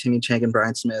would be Timmy Chang and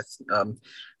Brian Smith,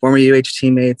 former UH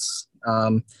teammates,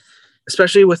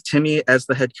 especially with Timmy as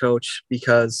the head coach,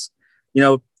 because,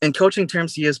 in coaching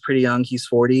terms, he is pretty young. He's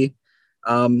 40.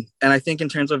 And I think in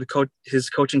terms of his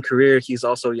coaching career, he's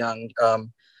also young.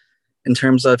 In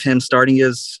terms of him starting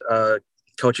his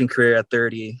coaching career at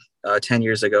 30, 10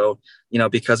 years ago,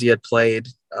 because he had played,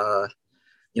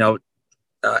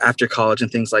 after college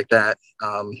and things like that.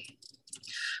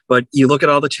 But you look at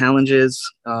all the challenges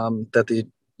that the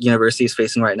university is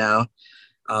facing right now,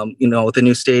 with the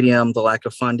new stadium, the lack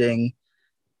of funding,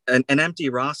 an empty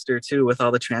roster too, with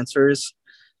all the transfers.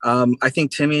 I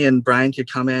think Timmy and Brian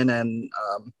could come in and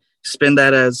spin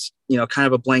that as, kind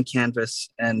of a blank canvas,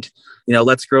 and,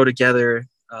 let's grow together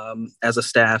as a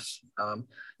staff.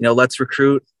 Let's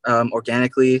recruit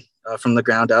organically from the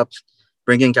ground up,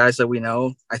 bring in guys that we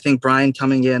know. I think Brian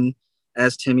coming in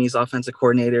as Timmy's offensive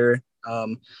coordinator,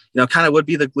 kind of would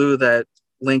be the glue that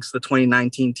links the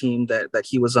 2019 team that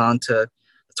he was on to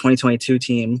the 2022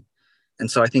 team. And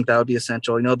so I think that would be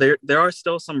essential. There are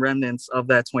still some remnants of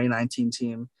that 2019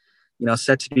 team,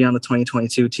 set to be on the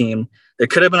 2022 team. There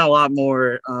could have been a lot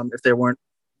more if it weren't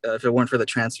for the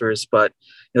transfers, but,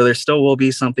 there still will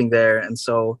be something there. And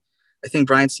so I think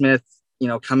Brian Smith,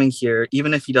 coming here,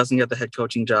 even if he doesn't get the head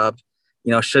coaching job,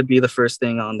 should be the first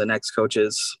thing on the next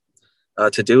coach's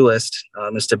to-do list,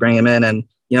 is to bring him in. And,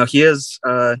 he is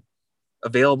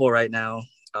available right now.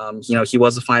 He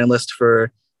was a finalist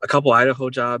for a couple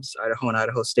Idaho jobs, Idaho and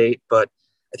Idaho State, but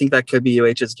I think that could be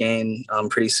UH's gain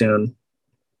pretty soon.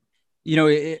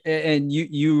 And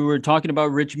you were talking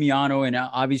about Rich Miano, and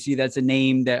obviously that's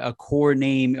a core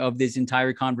name of this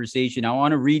entire conversation. I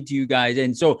want to read to you guys.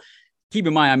 And so keep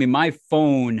in mind, my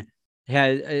phone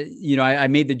has, I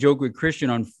made the joke with Christian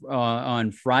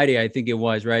on Friday, I think it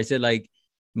was, right? I said, like,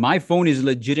 my phone is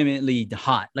legitimately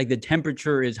hot. Like, the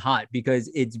temperature is hot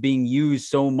because it's being used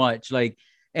so much. Like,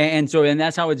 and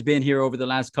that's how it's been here over the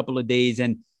last couple of days.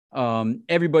 And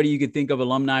everybody you could think of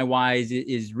alumni wise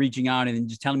is reaching out and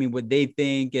just telling me what they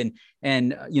think.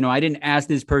 And I didn't ask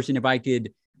this person if I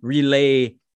could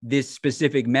relay this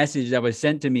specific message that was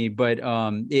sent to me, but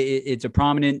it's a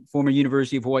prominent former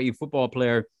University of Hawaii football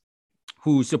player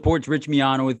who supports Rich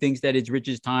Miano, thinks that it's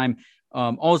Rich's time.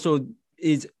 Also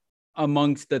is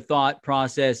amongst the thought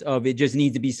process of it just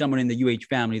needs to be someone in the UH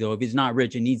family, though. If it's not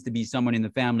Rich, it needs to be someone in the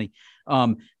family.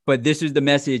 But this is the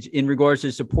message in regards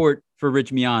to support for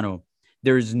Rich Miano.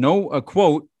 There's a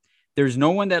quote, "There's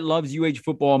no one that loves UH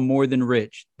football more than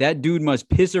Rich. That dude must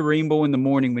piss a rainbow in the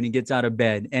morning when he gets out of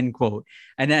bed," end quote.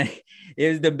 And that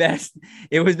is the best.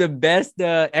 It was the best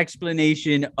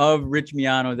explanation of Rich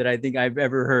Miano that I think I've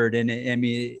ever heard. And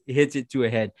it hits it to a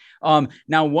head.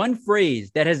 Now, one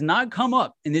phrase that has not come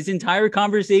up in this entire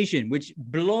conversation, which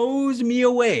blows me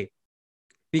away,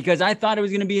 because I thought it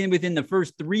was going to be within the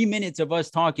first 3 minutes of us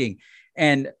talking.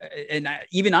 And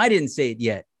even I didn't say it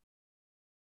yet.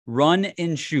 Run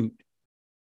and shoot.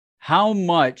 How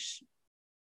much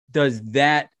does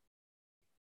that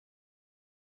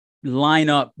line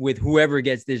up with whoever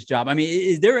gets this job? I mean,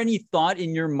 is there any thought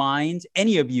in your minds,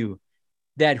 any of you,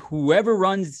 that whoever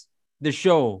runs the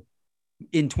show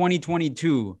in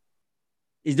 2022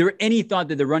 is there any thought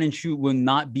that the run and shoot will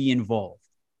not be involved?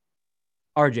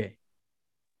 RJ.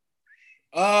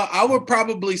 I would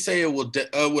probably say it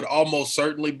would almost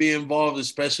certainly be involved,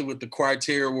 especially with the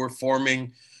criteria we're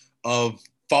forming of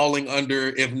falling under,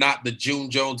 if not the June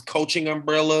Jones coaching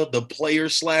umbrella, the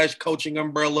player/coaching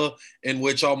umbrella, in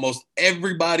which almost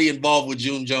everybody involved with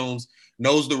June Jones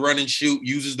knows the run and shoot,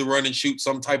 uses the run and shoot,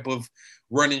 some type of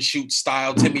run and shoot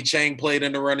style. Timmy Chang played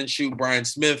in the run and shoot. Brian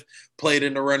Smith played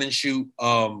in the run and shoot.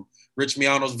 Rich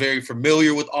Miano's very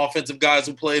familiar with offensive guys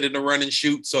who played in the run and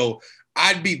shoot. So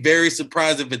I'd be very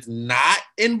surprised if it's not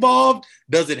involved.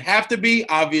 Does it have to be?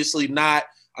 Obviously not.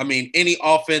 I mean, any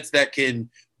offense that can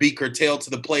be curtailed to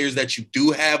the players that you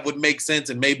do have would make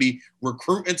sense, and maybe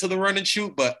recruit into the run and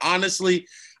shoot. But honestly,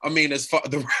 I mean, as far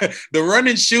the run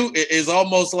and shoot is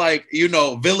almost like,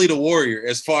 Billy the Warrior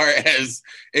as far as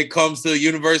it comes to the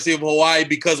University of Hawaii,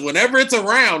 because whenever it's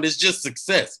around, it's just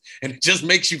success. And it just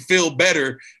makes you feel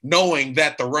better knowing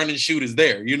that the run and shoot is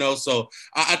there, So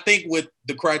I think with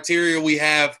the criteria we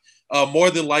have, more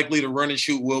than likely the run and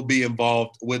shoot will be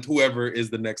involved with whoever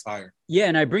is the next hire. Yeah,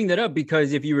 and I bring that up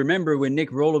because if you remember when Nick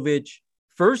Rolovich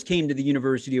first came to the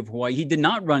University of Hawaii, he did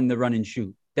not run the run and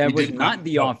shoot. That was not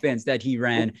the offense that he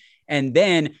ran. And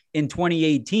then in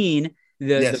 2018,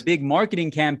 the big marketing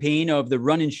campaign of the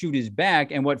run and shoot is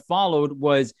back. And what followed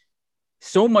was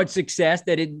so much success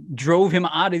that it drove him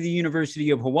out of the University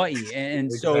of Hawaii.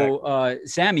 And so,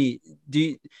 Sammy,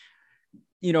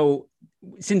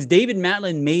 since David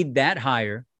Matlin made that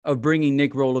hire of bringing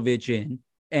Nick Rolovich in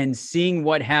and seeing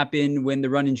what happened when the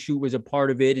run and shoot was a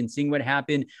part of it, and seeing what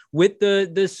happened with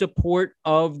the support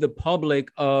of the public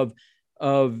of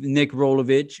Nick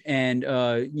Rolovich and,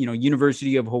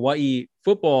 University of Hawaii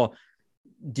football,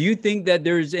 do you think that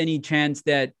there's any chance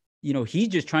that, he's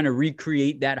just trying to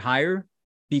recreate that hire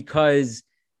because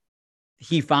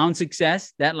he found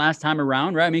success that last time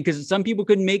around, right? I mean, because some people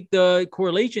could make the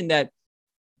correlation that,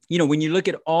 when you look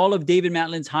at all of David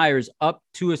Matlin's hires up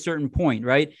to a certain point,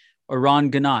 right?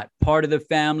 Aron Ganot, part of the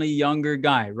family, younger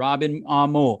guy. Robin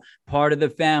Amo, part of the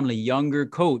family, younger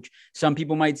coach. Some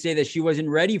people might say that she wasn't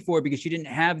ready for it because she didn't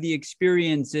have the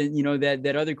experience and,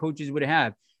 that other coaches would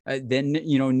have. Then,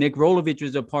 Nick Rolovich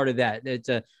was a part of that. It's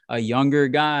a younger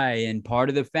guy and part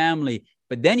of the family.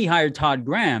 But then he hired Todd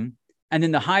Graham. And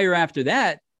then the hire after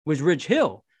that was Rich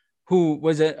Hill, who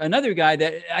was another guy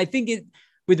that I think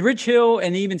with Rich Hill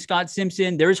and even Scott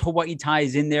Simpson, there's Hawaii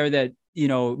ties in there that,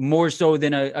 more so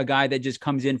than a guy that just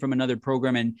comes in from another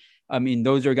program. And I mean,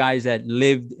 those are guys that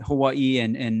lived Hawaii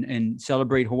and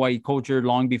celebrate Hawaii culture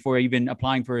long before even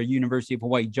applying for a University of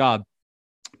Hawaii job.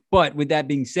 But with that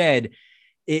being said,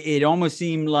 it almost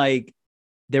seemed like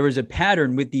there was a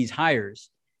pattern with these hires.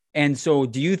 And so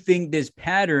do you think this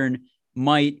pattern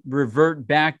might revert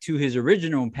back to his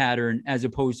original pattern as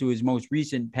opposed to his most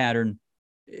recent pattern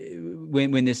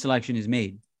when this selection is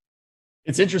made?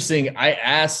 It's interesting. I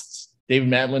asked David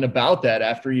Matlin about that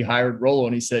after he hired Rolo,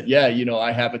 and he said, yeah,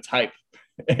 I have a type.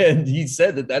 And he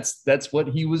said that's what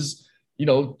he was,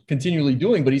 continually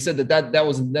doing. But he said that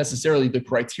wasn't necessarily the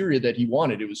criteria that he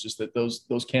wanted. It was just that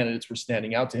those candidates were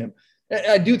standing out to him. And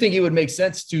I do think it would make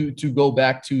sense to go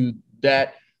back to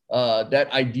that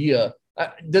idea.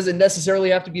 Does it necessarily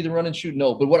have to be the run and shoot?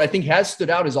 No. But what I think has stood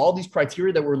out is all these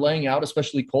criteria that we're laying out,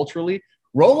 especially culturally.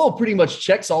 Rolo pretty much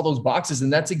checks all those boxes,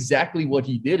 and that's exactly what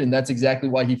he did. And that's exactly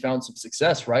why he found some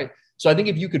success, right? So I think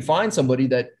if you could find somebody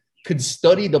that could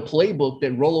study the playbook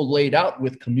that Rolo laid out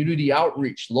with community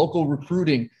outreach, local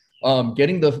recruiting,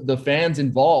 getting the fans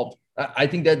involved, I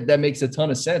think that makes a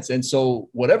ton of sense. And so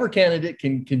whatever candidate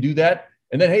can do that.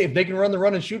 And then, hey, if they can run the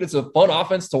run and shoot, it's a fun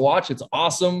offense to watch. It's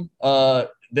awesome.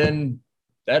 Then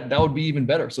that would be even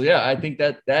better. So yeah, I think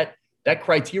that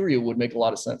criteria would make a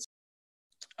lot of sense.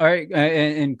 All right.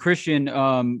 And Christian,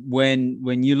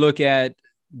 when you look at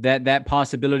that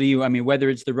possibility, I mean, whether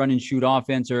it's the run and shoot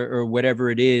offense or whatever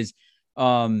it is,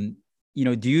 do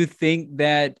you think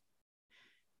that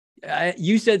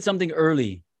you said something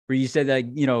early where you said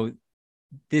that,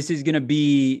 this is going to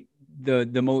be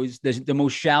the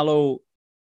most shallow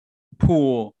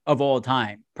pool of all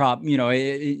time,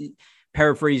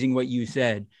 paraphrasing what you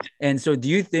said. And so do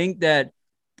you think that,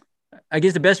 I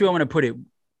guess the best way I want to put it,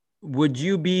 would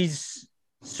you be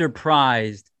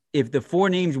surprised if the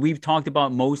four names we've talked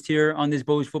about most here on this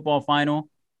Bows football final,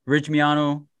 Rich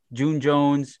Miano, June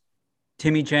Jones,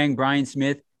 Timmy Chang, Brian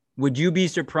Smith, would you be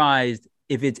surprised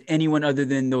if it's anyone other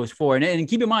than those four? And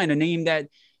keep in mind, a name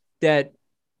that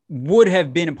would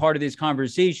have been a part of this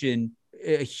conversation,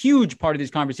 a huge part of this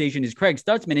conversation, is Craig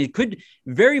Stutzman. It could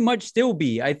very much still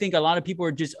be. I think a lot of people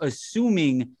are just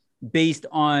assuming based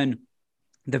on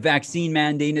the vaccine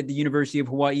mandate at the University of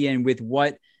Hawaii and with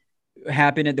what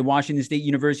happened at the Washington State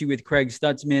University with Craig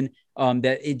Stutzman,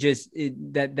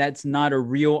 that's not a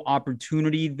real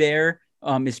opportunity there,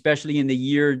 especially in the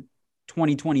year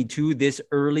 2022, this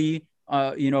early,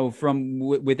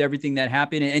 with everything that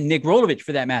happened, and Nick Rolovich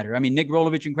for that matter. I mean, Nick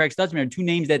Rolovich and Craig Stutzman are two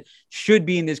names that should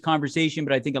be in this conversation,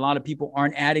 but I think a lot of people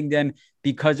aren't adding them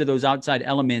because of those outside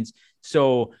elements.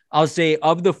 So I'll say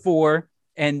of the four,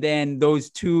 and then those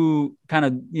two kind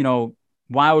of,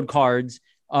 wild cards,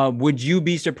 would you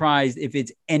be surprised if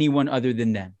it's anyone other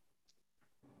than them?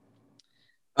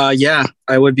 Yeah,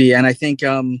 I would be. And I think,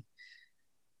 we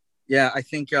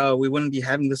wouldn't be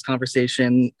having this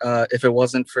conversation if it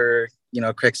wasn't for,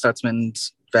 Craig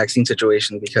Stutzman's vaccine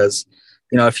situation, because,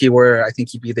 if he were, I think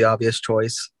he'd be the obvious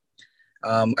choice.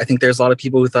 I think there's a lot of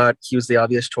people who thought he was the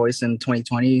obvious choice in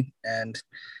 2020 and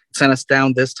sent us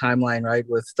down this timeline, right,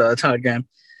 with Todd Graham.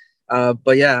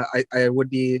 But yeah, I would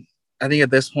be, I think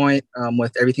at this point,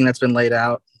 with everything that's been laid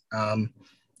out,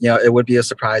 it would be a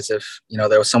surprise if,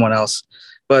 there was someone else.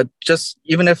 But just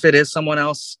even if it is someone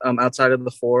else outside of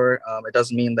the four, it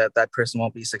doesn't mean that that person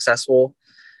won't be successful.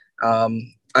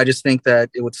 I just think that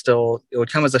it would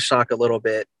come as a shock a little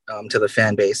bit to the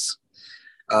fan base.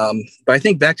 But I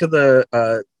think back to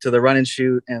the run and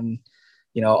shoot and,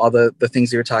 all the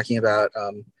things you were talking about.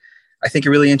 I think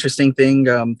a really interesting thing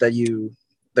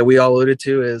that we all alluded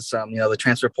to is, the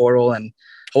transfer portal, and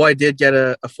Hawaii did get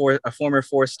a former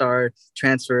 4-star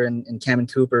transfer in Cameron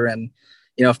Cooper. And,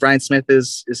 if Brian Smith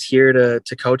is here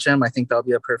to coach him, I think that'll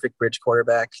be a perfect bridge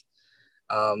quarterback.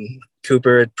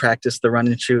 Cooper had practiced the run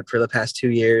and shoot for the past 2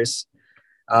 years.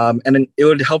 And it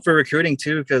would help for recruiting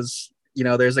too, because,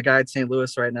 there's a guy at St.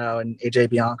 Louis right now, and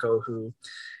AJ Bianco, who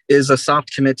is a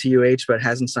soft commit to UH, but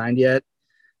hasn't signed yet.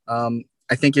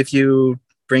 I think if you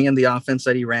bring in the offense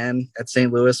that he ran at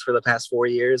St. Louis for the past 4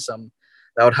 years,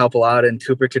 that would help a lot. And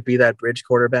Cooper could be that bridge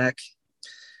quarterback.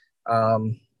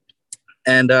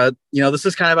 This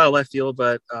is kind of out of left field,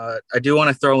 but I do want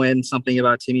to throw in something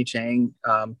about Timmy Chang.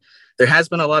 There has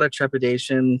been a lot of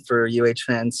trepidation for UH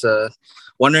fans,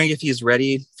 wondering if he's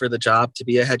ready for the job to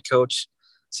be a head coach,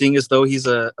 seeing as though he's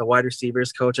a wide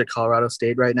receivers coach at Colorado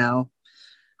State right now.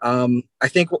 I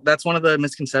think that's one of the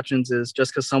misconceptions, is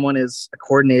just because someone is a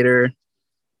coordinator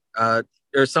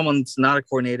or someone's not a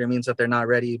coordinator means that they're not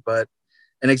ready. But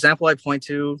an example I point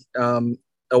to,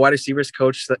 a wide receivers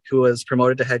coach who was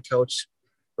promoted to head coach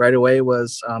right away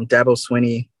was Dabo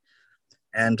Swinney.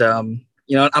 And,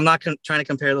 I'm not trying to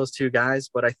compare those two guys,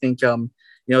 but I think,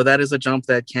 that is a jump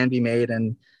that can be made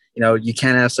and, you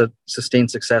can have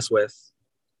sustained success with.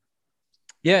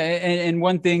 Yeah, and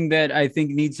one thing that I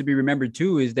think needs to be remembered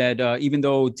too is that even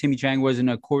though Timmy Chang wasn't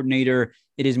a coordinator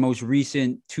at his most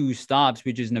recent 2 stops,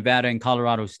 which is Nevada and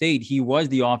Colorado State, he was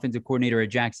the offensive coordinator at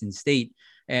Jackson State.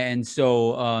 And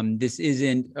so this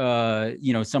isn't,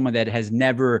 someone that has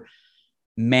never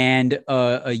manned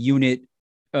a unit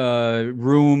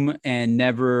room and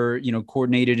never,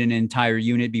 coordinated an entire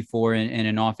unit before and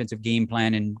an offensive game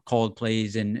plan and called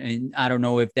plays. And I don't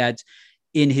know if that's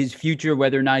in his future,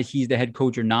 whether or not he's the head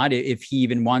coach or not, if he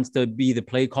even wants to be the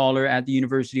play caller at the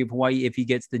University of Hawaii, if he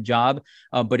gets the job,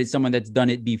 but it's someone that's done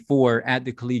it before at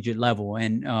the collegiate level.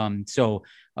 And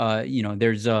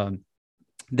there's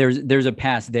a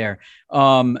pass there.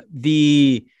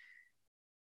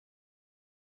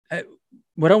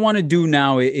 What I want to do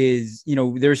now is,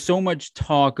 there's so much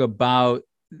talk about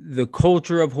the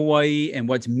culture of Hawaii and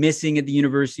what's missing at the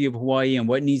University of Hawaii and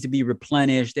what needs to be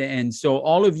replenished. And so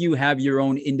all of you have your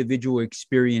own individual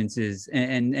experiences.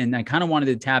 And I kind of wanted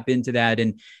to tap into that.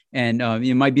 And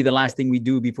it might be the last thing we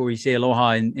do before we say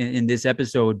aloha in this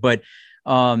episode. But,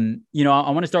 I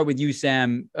want to start with you,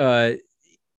 Sam.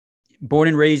 Born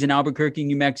and raised in Albuquerque,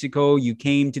 New Mexico. You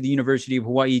came to the University of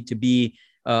Hawaii to be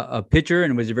a pitcher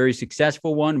and was a very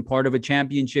successful one, part of a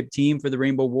championship team for the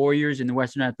Rainbow Warriors in the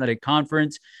Western Athletic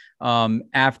Conference.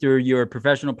 After your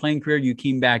professional playing career, you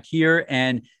came back here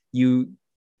and you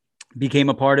became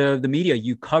a part of the media.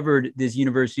 You covered this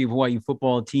University of Hawaii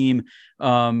football team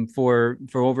for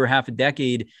over half a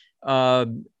decade.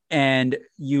 And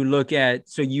you look at,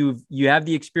 so you have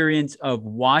the experience of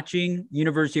watching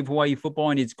University of Hawaii football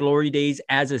in its glory days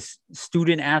as a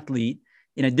student athlete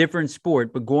in a different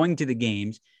sport, but going to the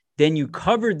games. Then you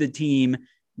covered the team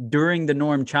during the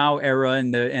Norm Chow era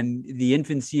and the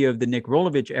infancy of the Nick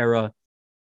Rolovich era.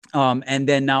 And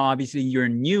then now obviously you're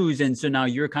in news. And so now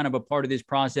you're kind of a part of this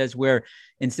process where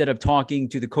instead of talking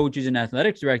to the coaches and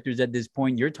athletics directors at this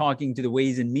point, you're talking to the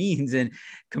Ways and Means and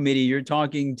committee, you're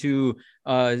talking to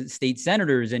state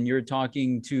senators, and you're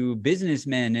talking to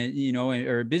businessmen,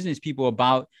 or business people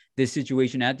about this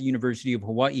situation at the University of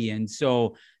Hawaii. And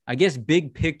so I guess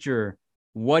big picture,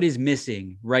 what is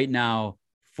missing right now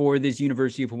for this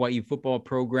University of Hawaii football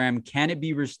program? Can it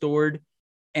be restored?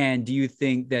 And do you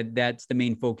think that that's the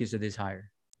main focus of this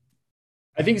hire?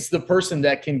 I think it's the person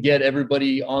that can get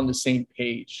everybody on the same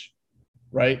page,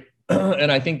 right?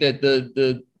 And I think that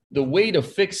the way to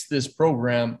fix this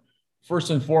program, first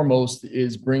and foremost,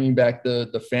 is bringing back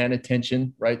the fan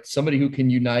attention, right? Somebody who can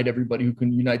unite everybody, who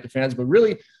can unite the fans, but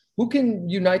really who can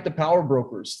unite the power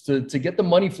brokers to get the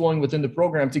money flowing within the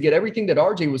program, to get everything that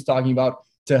RJ was talking about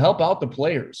to help out the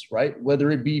players, right?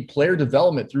 Whether it be player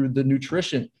development through the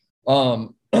nutrition,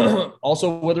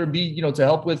 also whether it be, to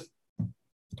help with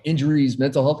injuries,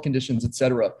 mental health conditions,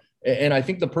 etc. And I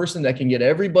think the person that can get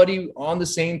everybody on the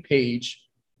same page,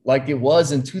 like it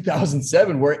was in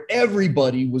 2007, where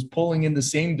everybody was pulling in the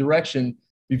same direction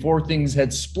before things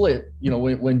had split,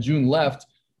 when June left,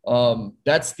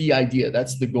 that's the idea.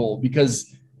 That's the goal,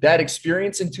 because that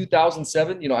experience in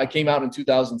 2007, I came out in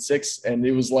 2006 and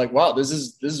it was like, wow, this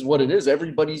is what it is.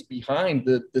 Everybody's behind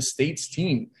the state's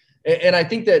team. And I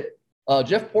think that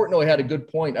Jeff Portnoy had a good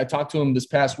point. I talked to him this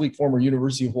past week, former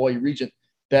University of Hawaii regent,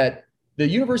 that the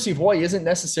University of Hawaii isn't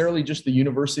necessarily just the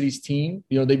university's team.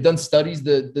 They've done studies,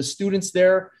 the students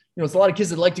there, it's a lot of kids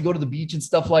that like to go to the beach and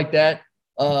stuff like that.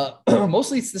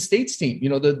 Mostly it's the state's team.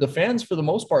 The fans, for the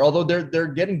most part, although they're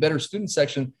getting better student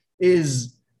section,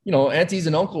 is, aunties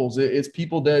and uncles. It's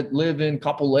people that live in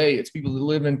Kapolei. It's people that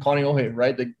live in Kaneohe,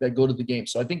 right? That go to the game.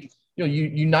 So I think,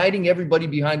 uniting everybody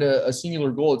behind a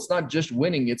singular goal. It's not just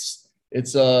winning. It's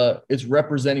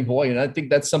representing Hawaii. And I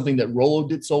think that's something that Rolo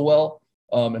did so well.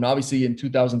 And obviously in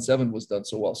 2007 was done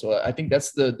so well. So I think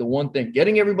that's the one thing,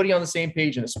 getting everybody on the same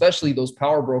page, and especially those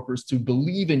power brokers to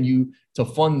believe in you to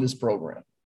fund this program.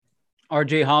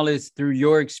 RJ Hollis, through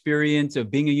your experience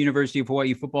of being a University of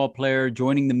Hawaii football player,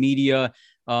 joining the media,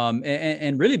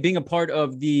 and really being a part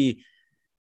of the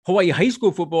Hawaii high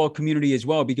school football community as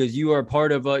well, because you are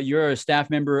part of, you're a staff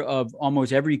member of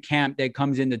almost every camp that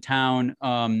comes into town,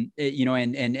 and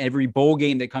every bowl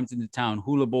game that comes into town,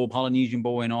 Hula Bowl, Polynesian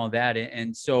Bowl, and all that.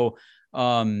 And so,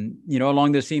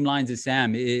 along the same lines as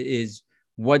Sam, is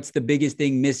what's the biggest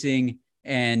thing missing,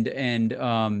 and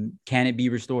can it be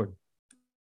restored?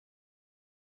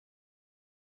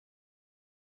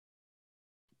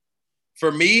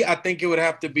 For me, I think it would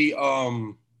have to be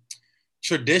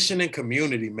tradition and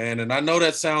community, man. And I know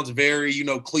that sounds very,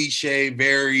 cliche,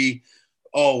 very,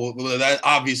 that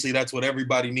obviously that's what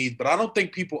everybody needs. But I don't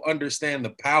think people understand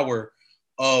the power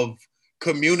of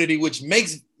community, which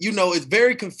makes, it's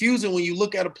very confusing when you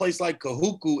look at a place like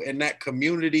Kahuku and that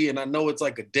community. And I know it's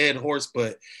like a dead horse,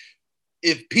 but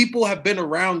if people have been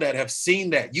around that, have seen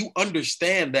that, you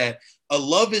understand that a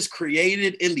love is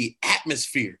created in the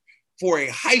atmosphere for a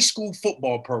high school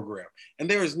football program. And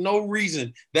there is no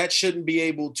reason that shouldn't be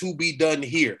able to be done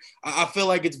here. I feel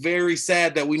like it's very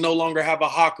sad that we no longer have a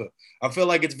haka. I feel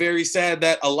like it's very sad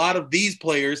that a lot of these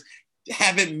players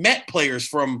haven't met players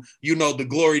from, the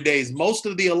glory days. Most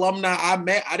of the alumni I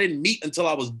met, I didn't meet until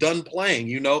I was done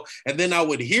playing, and then I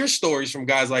would hear stories from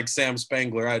guys like Sam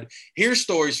Spangler. I'd hear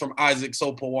stories from Isaac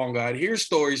Sopawanga. I'd hear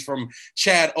stories from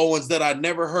Chad Owens that I'd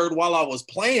never heard while I was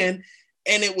playing.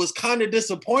 And it was kind of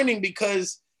disappointing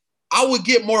because I would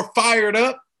get more fired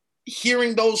up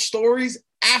hearing those stories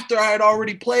after I had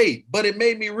already played. But it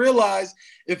made me realize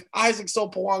if Isaac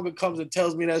Sopawanga comes and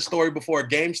tells me that story before a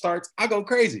game starts, I go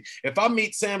crazy. If I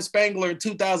meet Sam Spangler in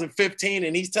 2015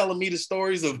 and he's telling me the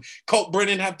stories of Colt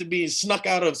Brennan have to be snuck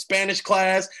out of Spanish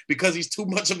class because he's too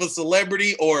much of a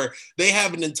celebrity, or they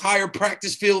have an entire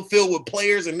practice field filled with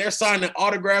players and they're signing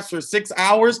autographs for 6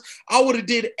 hours, I would have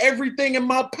did everything in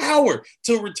my power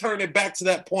to return it back to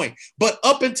that point. But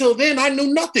up until then, I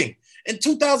knew nothing. In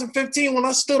 2015, when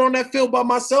I stood on that field by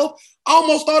myself, I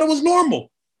almost thought it was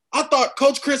normal. I thought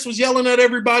Coach Chris was yelling at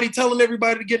everybody, telling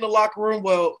everybody to get in the locker room.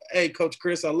 Well, hey, Coach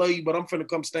Chris, I love you, but I'm finna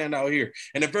come stand out here.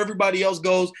 And if everybody else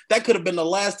goes, that could have been the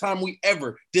last time we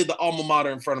ever did the alma mater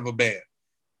in front of a band.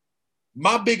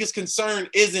 My biggest concern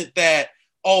isn't that,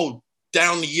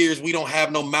 down the years, we don't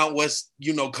have no Mount West,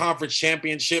 conference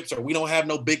championships, or we don't have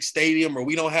no big stadium, or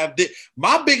we don't have this.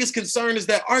 My biggest concern is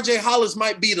that RJ Hollis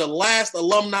might be the last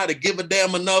alumni to give a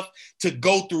damn enough to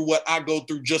go through what I go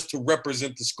through just to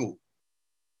represent the school.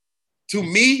 To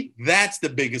me, that's the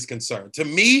biggest concern. To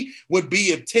me, would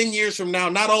be if 10 years from now,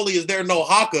 not only is there no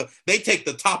haka, they take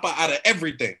the top out of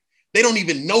everything. They don't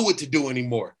even know what to do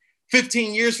anymore.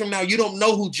 15 years from now, you don't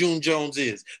know who June Jones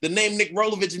is. The name Nick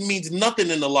Rolovich means nothing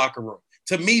in the locker room.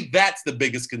 To me, that's the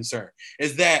biggest concern,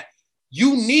 is that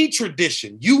you need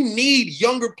tradition. You need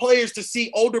younger players to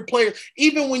see older players.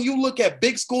 Even when you look at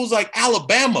big schools like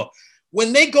Alabama,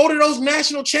 when they go to those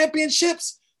national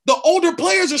championships, the older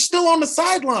players are still on the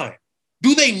sideline.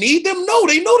 Do they need them? No,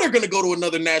 they know they're going to go to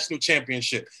another national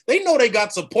championship. They know they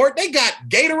got support. They got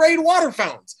Gatorade water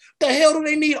fountains. The hell do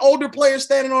they need older players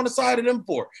standing on the side of them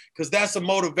for? Because that's a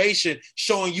motivation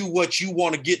showing you what you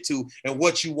want to get to and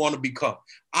what you want to become.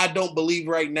 I don't believe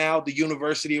right now the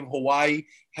University of Hawaii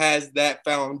has that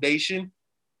foundation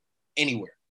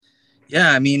anywhere.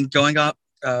 Yeah, I mean, going up,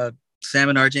 Sam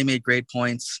and RJ made great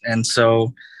points. And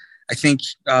so I think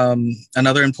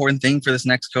another important thing for this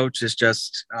next coach is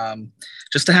just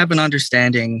to have an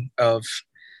understanding of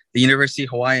the University of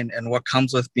Hawaii and what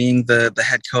comes with being the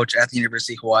head coach at the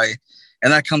University of Hawaii.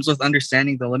 And that comes with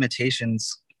understanding the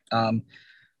limitations. And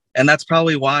that's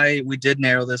probably why we did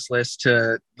narrow this list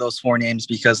to those 4 names,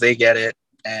 because they get it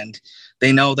and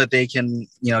they know that they can,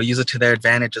 use it to their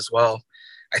advantage as well.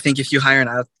 I think if you hire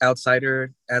an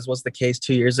outsider, as was the case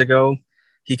 2 years ago,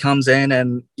 he comes in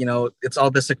and, it's all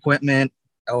this equipment,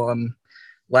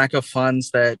 lack of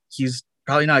funds that he's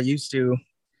probably not used to.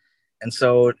 And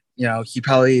so, he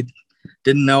probably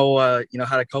didn't know,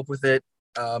 how to cope with it.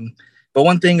 But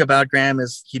one thing about Graham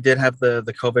is he did have the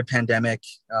COVID pandemic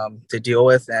to deal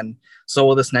with, and so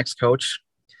will this next coach.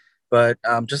 But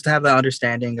just to have that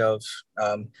understanding of,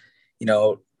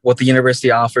 what the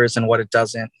university offers and what it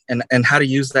doesn't, and how to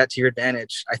use that to your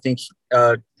advantage. I think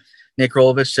Nick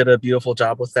Rolovich did a beautiful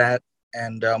job with that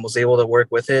and was able to work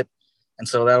with it. And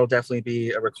so that'll definitely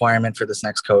be a requirement for this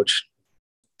next coach.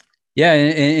 Yeah,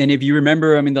 and if you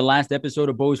remember, the last episode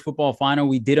of Bo's Football Final,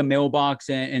 we did a mailbox,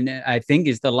 and I think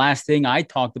it's the last thing I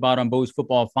talked about on Bo's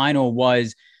Football Final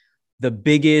was the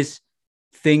biggest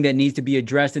thing that needs to be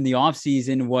addressed in the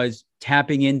offseason was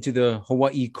tapping into the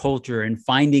Hawaii culture and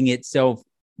finding itself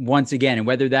once again. And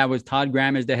whether that was Todd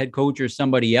Graham as the head coach or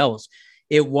somebody else,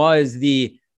 it was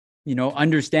the,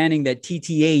 understanding that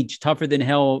TTH, tougher than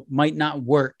hell, might not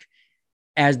work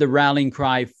as the rallying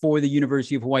cry for the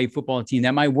University of Hawaii football team.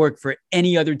 That might work for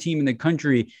any other team in the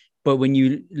country. But when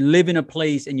you live in a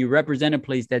place and you represent a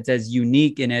place that's as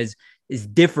unique and as is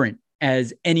different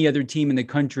as any other team in the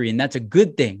country, and that's a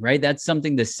good thing, right? That's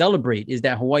something to celebrate, is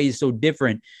that Hawaii is so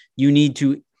different. You need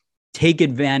to take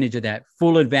advantage of that,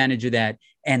 full advantage of that,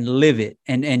 and live it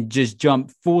and just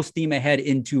jump full steam ahead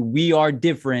into we are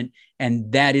different.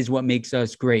 And that is what makes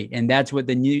us great. And that's what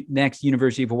the next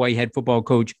University of Hawaii head football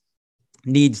coach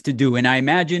needs to do. And I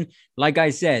imagine, like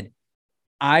I said,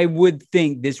 I would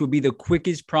think this would be the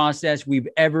quickest process we've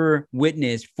ever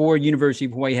witnessed for University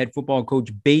of Hawaii head football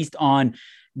coach based on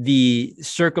the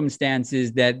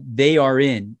circumstances that they are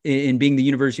in being the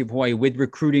University of Hawaii, with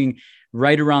recruiting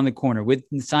right around the corner, with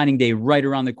signing day right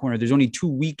around the corner. There's only 2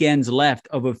 weekends left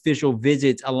of official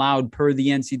visits allowed per the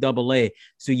NCAA.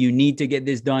 So you need to get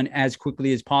this done as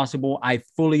quickly as possible. I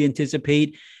fully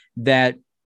anticipate that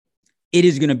it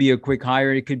is going to be a quick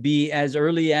hire. It could be as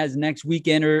early as next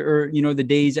weekend or the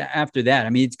days after that.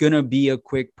 It's going to be a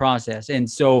quick process. And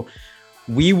so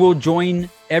we will join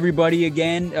everybody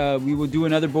again. We will do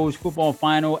another Bo's Football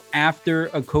Final after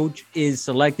a coach is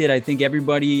selected. I think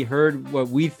everybody heard what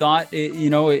we thought,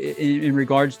 in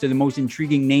regards to the most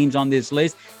intriguing names on this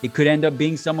list. It could end up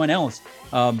being someone else,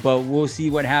 but we'll see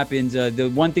what happens. The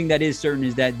one thing that is certain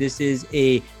is that this is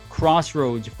a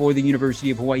crossroads for the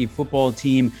University of Hawaii football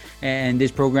team, and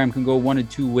this program can go one of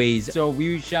 2 ways. So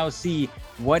we shall see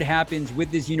what happens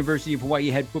with this University of Hawaii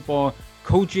head football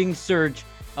coaching search.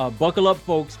 Buckle up,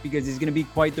 folks, because it's going to be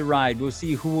quite the ride. We'll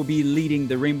see who will be leading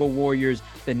the Rainbow Warriors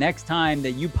the next time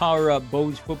that you power up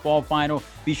Bo's Football Final.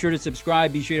 Be sure to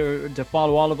subscribe. Be sure to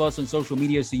follow all of us on social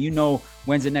media so you know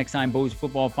when's the next time Bo's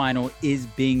Football Final is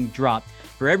being dropped.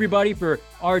 For everybody, for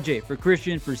RJ, for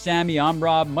Christian, for Sammy, I'm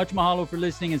Rob. Much mahalo for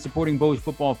listening and supporting Bo's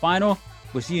Football Final.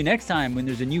 We'll see you next time when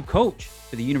there's a new coach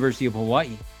for the University of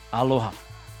Hawaii. Aloha.